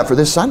stealing that for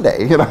this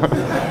Sunday. You know,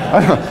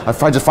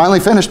 I just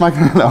finally finished my.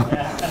 No.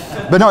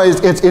 But no,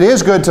 it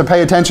is good to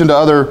pay attention to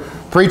other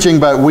preaching,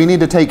 but we need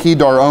to take heed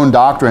to our own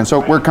doctrine.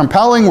 So we're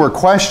compelling, we're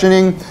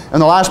questioning,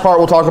 and the last part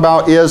we'll talk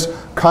about is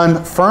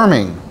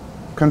confirming.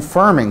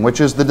 Confirming,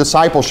 which is the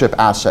discipleship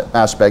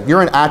aspect.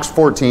 You're in Acts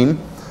 14.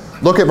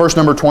 Look at verse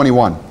number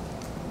 21.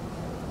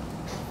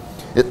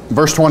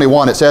 Verse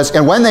 21, it says,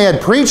 and when they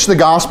had preached the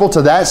gospel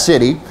to that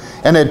city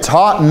and had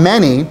taught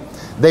many,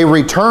 they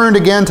returned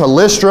again to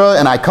Lystra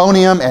and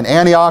Iconium and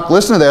Antioch.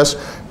 Listen to this.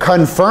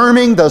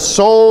 Confirming the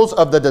souls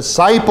of the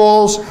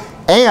disciples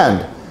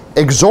and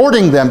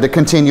exhorting them to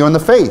continue in the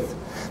faith,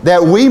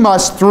 that we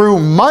must through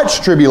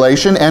much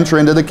tribulation enter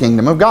into the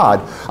kingdom of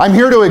God. I'm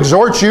here to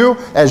exhort you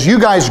as you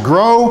guys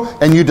grow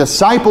and you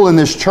disciple in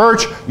this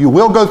church. You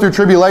will go through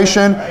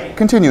tribulation.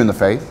 Continue in the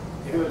faith.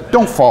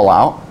 Don't fall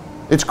out.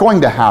 It's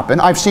going to happen.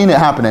 I've seen it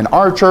happen in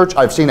our church.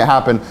 I've seen it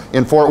happen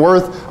in Fort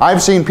Worth.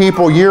 I've seen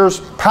people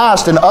years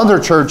past in other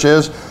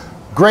churches,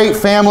 great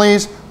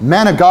families,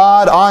 men of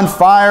God, on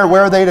fire.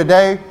 Where are they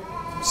today?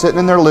 Sitting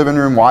in their living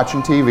room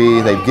watching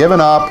TV. They've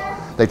given up.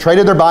 They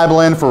traded their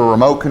Bible in for a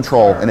remote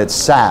control, and it's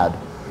sad.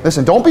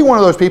 Listen, don't be one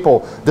of those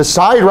people.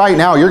 Decide right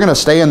now you're going to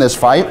stay in this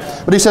fight.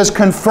 But he says,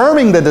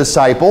 confirming the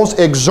disciples,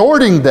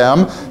 exhorting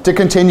them to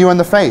continue in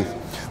the faith.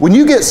 When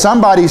you get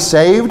somebody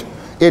saved,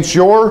 it's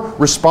your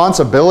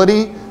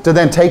responsibility to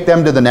then take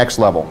them to the next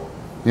level.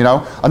 You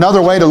know,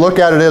 another way to look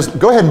at it is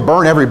go ahead and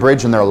burn every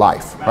bridge in their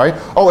life, right?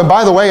 Oh, and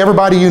by the way,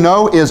 everybody you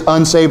know is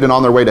unsaved and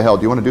on their way to hell.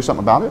 Do you want to do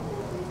something about it?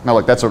 Now,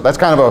 look, that's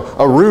kind of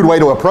a rude way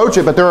to approach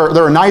it, but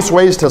there are nice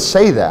ways to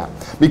say that.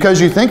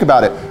 Because you think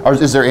about it,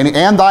 is there any,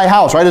 and thy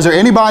house, right? Is there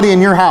anybody in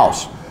your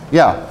house?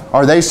 Yeah.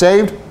 Are they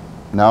saved?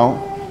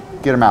 No.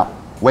 Get them out.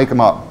 Wake them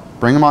up.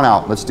 Bring them on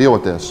out. Let's deal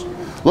with this.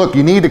 Look,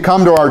 you need to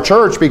come to our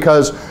church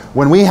because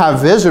when we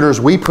have visitors,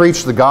 we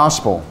preach the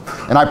gospel.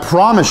 And I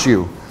promise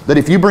you that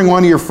if you bring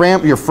one of your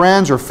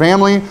friends or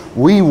family,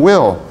 we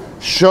will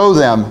show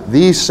them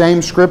these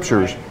same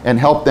scriptures and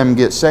help them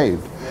get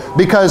saved.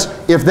 Because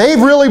if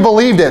they've really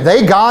believed it,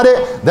 they got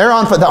it, they're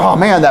on, oh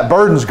man, that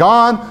burden's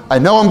gone, I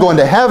know I'm going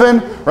to heaven,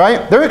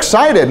 right? They're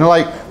excited, and they're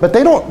like, but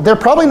they're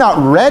probably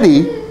not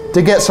ready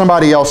to get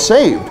somebody else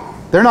saved.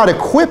 They're not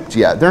equipped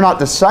yet, they're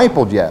not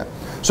discipled yet.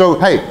 So,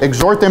 hey,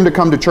 exhort them to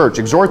come to church,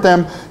 exhort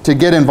them to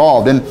get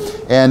involved.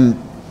 And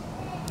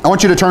I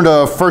want you to turn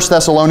to 1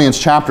 Thessalonians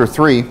chapter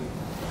 3.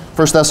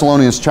 1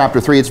 Thessalonians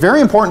chapter 3. It's very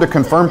important to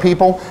confirm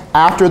people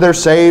after they're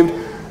saved.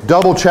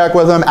 Double check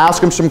with them,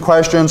 ask them some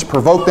questions,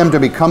 provoke them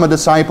to become a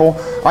disciple.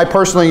 I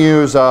personally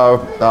use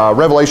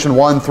Revelation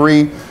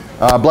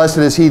 1:3. Blessed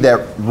is he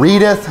that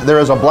readeth. There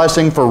is a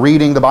blessing for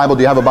reading the Bible.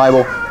 Do you have a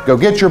Bible? Go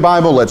get your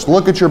Bible. Let's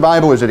look at your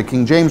Bible. Is it a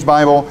King James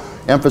Bible?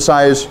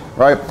 Emphasize,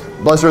 right?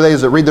 Blessed are they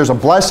that read. There's a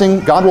blessing.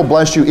 God will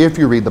bless you if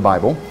you read the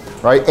Bible,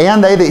 right?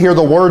 And they that hear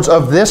the words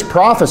of this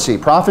prophecy.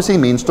 Prophecy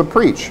means to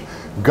preach.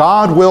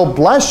 God will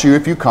bless you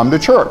if you come to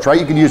church, right?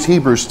 You can use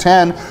Hebrews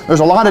 10. There's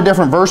a lot of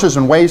different verses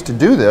and ways to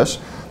do this.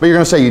 But you're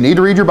going to say you need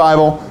to read your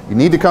Bible, you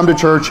need to come to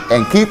church,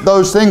 and keep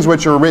those things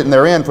which are written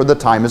therein, for the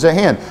time is at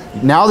hand.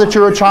 Now that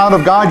you're a child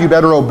of God, you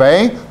better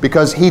obey,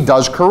 because He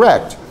does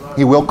correct.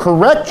 He will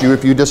correct you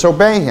if you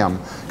disobey Him.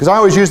 Because I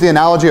always use the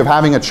analogy of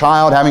having a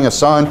child, having a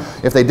son.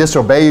 If they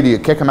disobey you, do you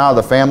kick them out of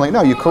the family?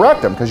 No, you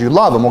correct them because you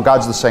love them. Well,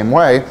 God's the same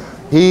way.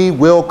 He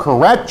will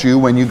correct you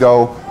when you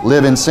go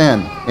live in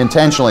sin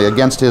intentionally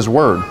against His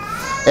Word.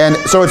 And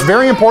so it's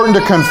very important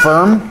to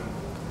confirm.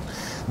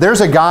 There's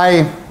a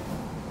guy,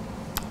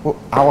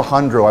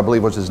 Alejandro, I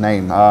believe was his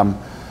name.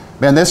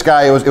 Man, this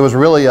guy, it was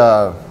really,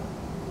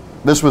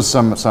 this was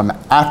some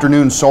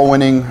afternoon soul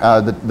winning.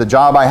 The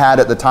job I had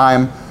at the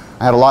time,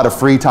 I had a lot of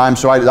free time,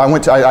 so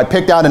I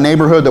picked out a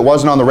neighborhood that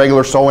wasn't on the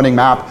regular soul winning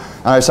map,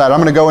 and I decided I'm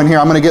going to go in here,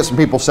 I'm going to get some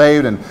people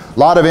saved, and a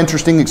lot of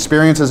interesting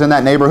experiences in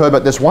that neighborhood,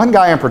 but this one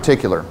guy in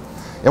particular,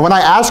 and when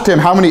I asked him,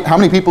 how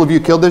many people have you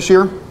killed this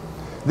year?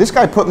 This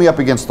guy put me up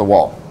against the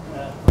wall,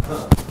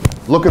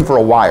 looking for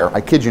a wire,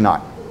 I kid you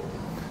not.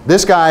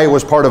 This guy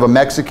was part of a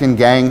Mexican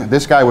gang.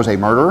 This guy was a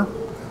murderer.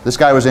 This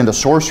guy was into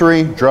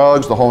sorcery,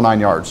 drugs, the whole 9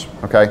 yards,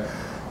 okay?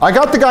 I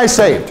got the guy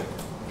saved.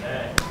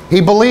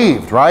 He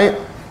believed, right?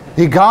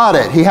 He got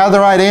it. He had the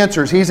right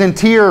answers. He's in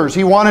tears.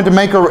 He wanted to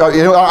make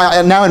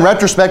now in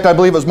retrospect, I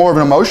believe it was more of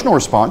an emotional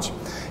response.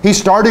 He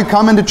started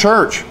coming to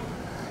church.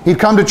 He'd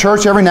come to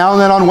church every now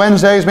and then on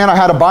Wednesdays. Man, I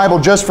had a Bible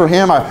just for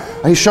him.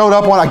 He showed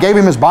up I gave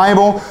him his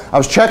Bible. I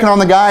was checking on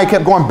the guy. He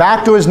kept going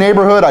back to his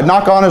neighborhood. I'd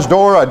knock on his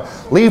door. I'd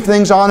leave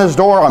things on his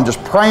door. I'm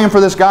just praying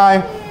for this guy.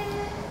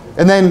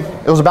 And then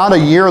it was about a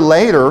year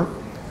later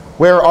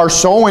where our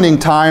soul winning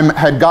time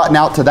had gotten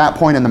out to that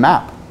point in the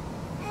map.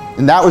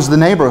 And that was the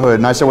neighborhood.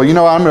 And I said, well, you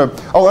know, I'm going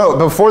to, oh,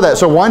 before that.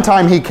 So one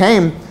time he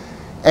came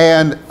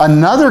and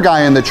another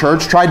guy in the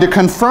church tried to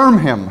confirm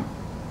him.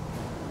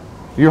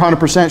 You're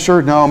 100%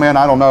 sure? No, man,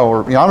 I don't know.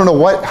 Or, I don't know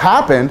what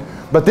happened,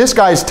 but this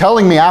guy's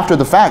telling me after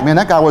the fact, man,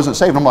 that guy wasn't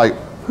saved. I'm like,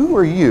 who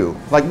are you?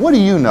 Like, what do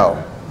you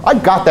know? I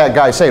got that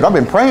guy saved. I've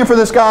been praying for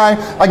this guy.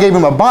 I gave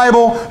him a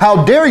Bible.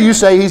 How dare you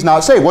say he's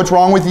not saved? What's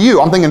wrong with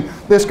you? I'm thinking,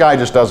 this guy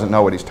just doesn't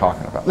know what he's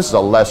talking about. This is a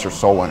lesser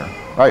soul winner,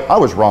 right? I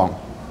was wrong.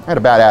 I had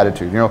a bad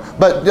attitude,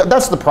 But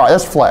that's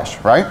that's flesh,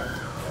 right?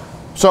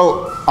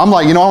 So I'm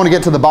like, I want to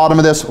get to the bottom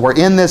of this. We're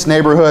in this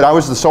neighborhood. I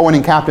was the soul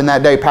winning captain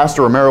that day.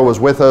 Pastor Romero was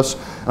with us.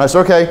 And I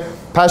said, okay,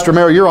 Pastor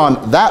Romero, you're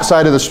on that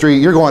side of the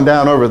street. You're going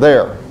down over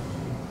there.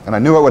 And I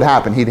knew what would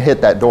happen. He'd hit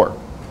that door.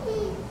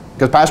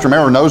 Because Pastor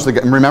Romero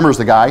remembers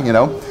the guy,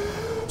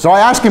 So I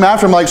asked him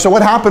after, I'm like, so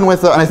what happened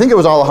with, and I think it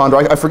was Alejandro.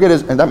 I forget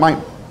and that might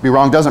be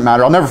wrong, doesn't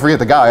matter. I'll never forget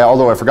the guy,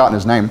 although I've forgotten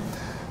his name.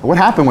 But what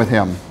happened with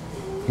him?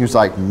 He was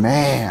like,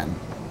 man.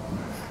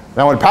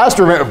 Now when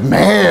Pastor,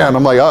 man,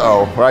 I'm like,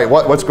 uh-oh, right,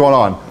 what's going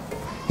on?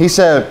 He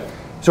said,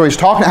 so he's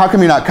talking, how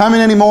come you're not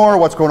coming anymore?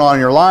 What's going on in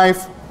your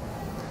life?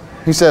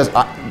 He says,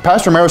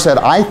 Pastor Romero said,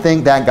 I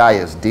think that guy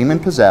is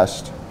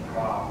demon-possessed.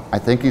 I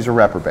think he's a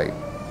reprobate.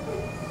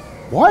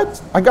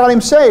 What? I got him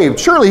saved.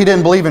 Surely he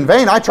didn't believe in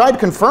vain. I tried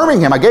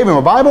confirming him. I gave him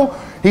a Bible.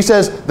 He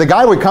says, the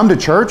guy would come to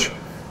church,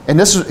 and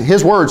this is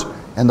his words,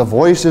 and the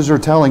voices are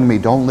telling me,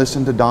 don't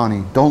listen to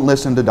Donnie. Don't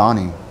listen to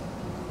Donnie.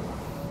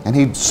 And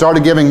he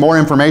started giving more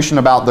information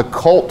about the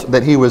cult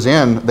that he was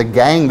in, the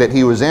gang that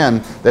he was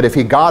in, that if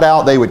he got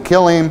out, they would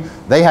kill him.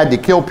 They had to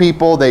kill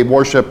people. They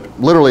worshiped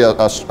literally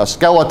a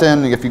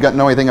skeleton, if you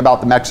know anything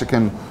about the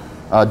Mexican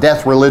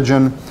death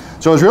religion.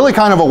 So it was really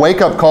kind of a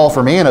wake-up call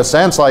for me in a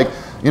sense, like,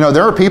 you know,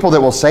 there are people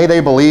that will say they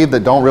believe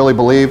that don't really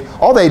believe.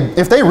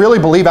 If they really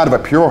believe out of a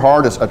pure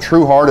heart, a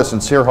true heart, a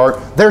sincere heart,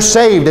 they're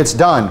saved, it's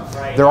done.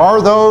 Right. There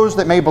are those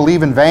that may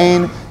believe in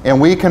vain,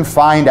 and we can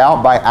find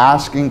out by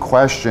asking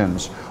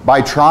questions,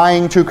 by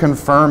trying to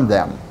confirm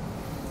them.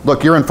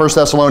 Look, you're in 1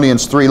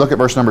 Thessalonians 3, look at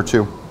verse number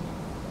 2.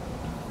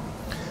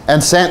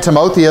 And sent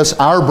Timotheus,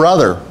 our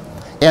brother,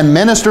 and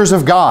ministers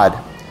of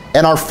God,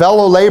 and our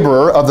fellow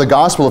laborer of the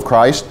gospel of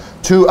Christ,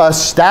 to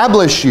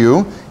establish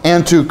you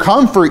and to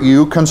comfort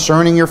you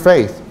concerning your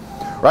faith.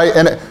 Right?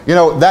 And you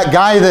know, that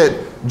guy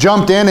that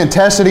jumped in and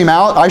tested him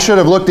out, I should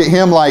have looked at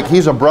him like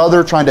he's a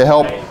brother trying to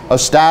help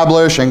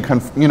establish and,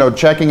 you know,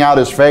 checking out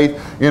his faith.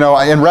 You know,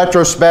 in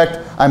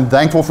retrospect, I'm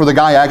thankful for the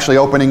guy actually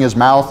opening his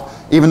mouth,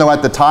 even though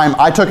at the time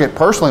I took it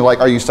personally like,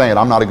 are you saying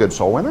I'm not a good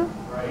soul winner?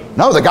 Right.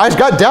 No, the guy's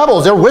got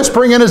devils. They're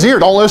whispering in his ear.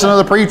 Don't listen to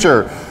the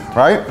preacher.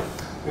 Right?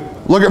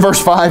 Look at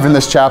verse 5 in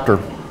this chapter.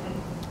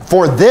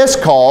 For this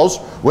cause,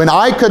 when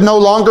I could no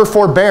longer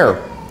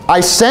forbear,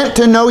 I sent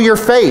to know your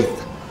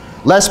faith,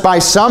 lest by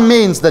some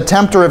means the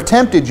tempter have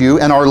tempted you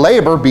and our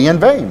labor be in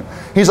vain.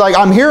 He's like,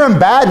 I'm hearing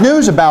bad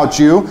news about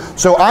you,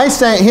 so I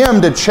sent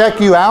him to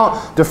check you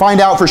out, to find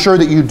out for sure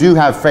that you do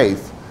have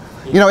faith.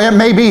 You know, it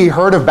may be he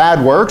heard of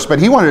bad works, but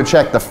he wanted to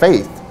check the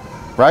faith,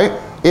 right?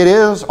 It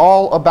is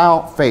all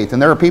about faith.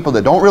 And there are people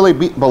that don't really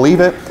believe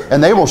it,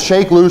 and they will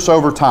shake loose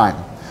over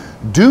time.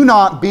 Do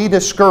not be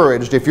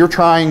discouraged if you're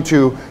trying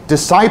to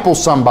disciple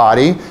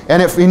somebody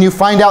and you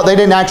find out they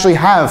didn't actually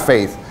have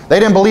faith. They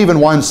didn't believe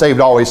in once saved,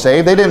 always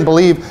saved. They didn't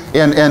believe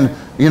in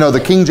you know, the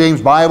King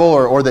James Bible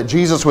or that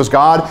Jesus was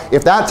God.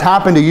 If that's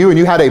happened to you and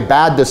you had a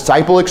bad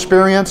disciple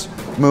experience,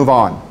 move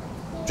on.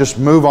 Just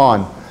move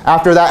on.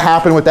 After that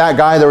happened with that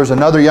guy, there was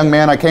another young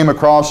man I came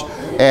across,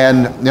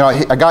 and you know,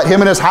 I got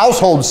him and his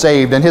household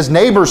saved and his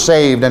neighbors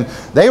saved, and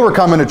they were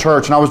coming to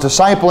church, and I was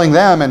discipling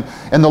them,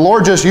 and the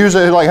Lord just used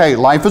it like, hey,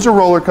 life is a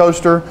roller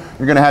coaster.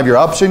 You're going to have your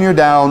ups and your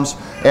downs,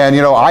 and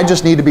you know, I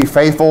just need to be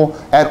faithful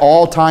at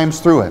all times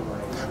through it.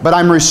 But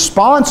I'm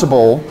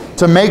responsible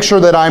to make sure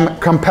that I'm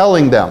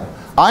compelling them.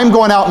 I'm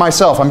going out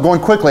myself. I'm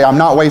going quickly. I'm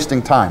not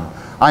wasting time.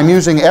 I'm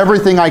using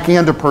everything I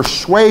can to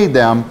persuade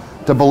them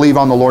to believe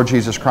on the Lord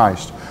Jesus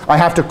Christ. I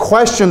have to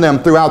question them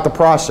throughout the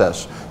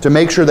process to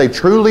make sure they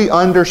truly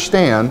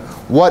understand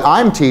what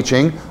I'm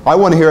teaching. I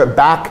want to hear it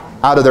back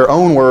out of their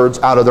own words,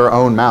 out of their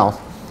own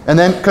mouth. And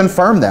then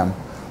confirm them.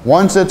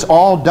 Once it's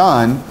all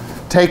done,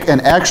 take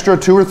an extra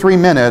 2 or 3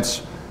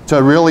 minutes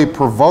to really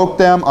provoke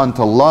them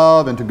unto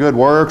love and to good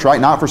works, right?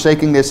 Not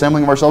forsaking the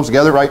assembling of ourselves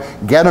together, right?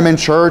 Get them in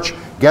church,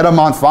 get them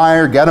on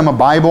fire, get them a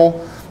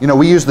Bible. You know,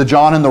 we use the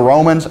John and the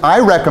Romans. I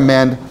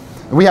recommend,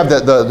 we have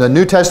the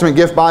New Testament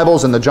gift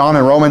Bibles and the John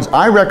and Romans.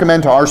 I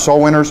recommend to our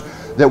soul winners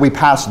that we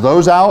pass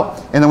those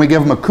out, and then we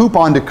give them a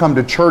coupon to come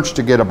to church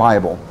to get a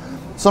Bible.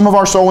 Some of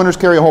our soul winners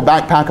carry a whole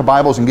backpack of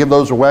Bibles and give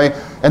those away,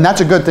 and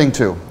that's a good thing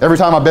too. Every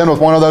time I've been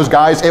with one of those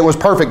guys, it was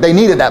perfect. They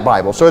needed that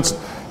Bible. So it's,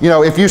 you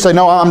know, if you say,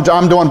 no,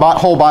 I'm doing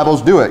whole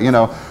Bibles, do it, you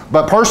know.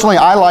 But personally,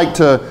 I like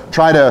to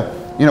try to,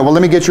 you know, well,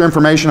 let me get your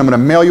information. I'm going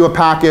to mail you a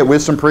packet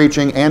with some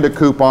preaching and a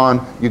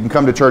coupon. You can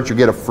come to church, you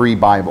get a free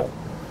Bible.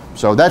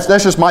 So that's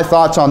just my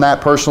thoughts on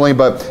that personally,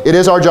 but it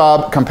is our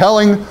job,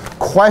 compelling,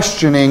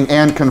 questioning,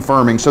 and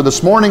confirming. So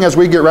this morning as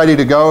we get ready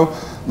to go,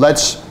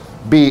 let's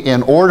be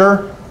in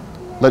order.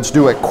 Let's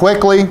do it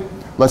quickly.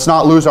 Let's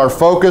not lose our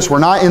focus. We're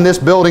not in this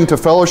building to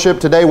fellowship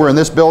today. We're in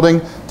this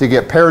building to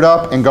get paired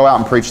up and go out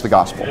and preach the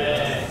gospel.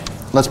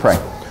 Let's pray.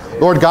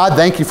 Lord God,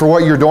 thank you for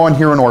what you're doing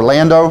here in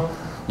Orlando.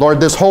 Lord,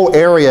 this whole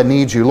area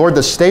needs you. Lord,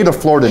 the state of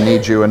Florida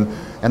needs you.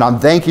 And I'm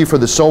thank you for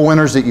the soul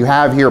winners that you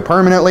have here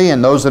permanently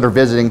and those that are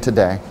visiting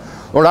today.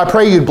 Lord, I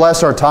pray you'd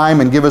bless our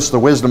time and give us the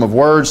wisdom of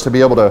words to be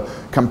able to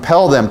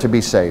compel them to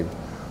be saved.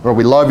 Lord,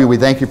 we love you. We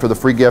thank you for the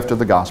free gift of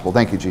the gospel.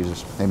 Thank you,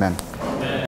 Jesus. Amen.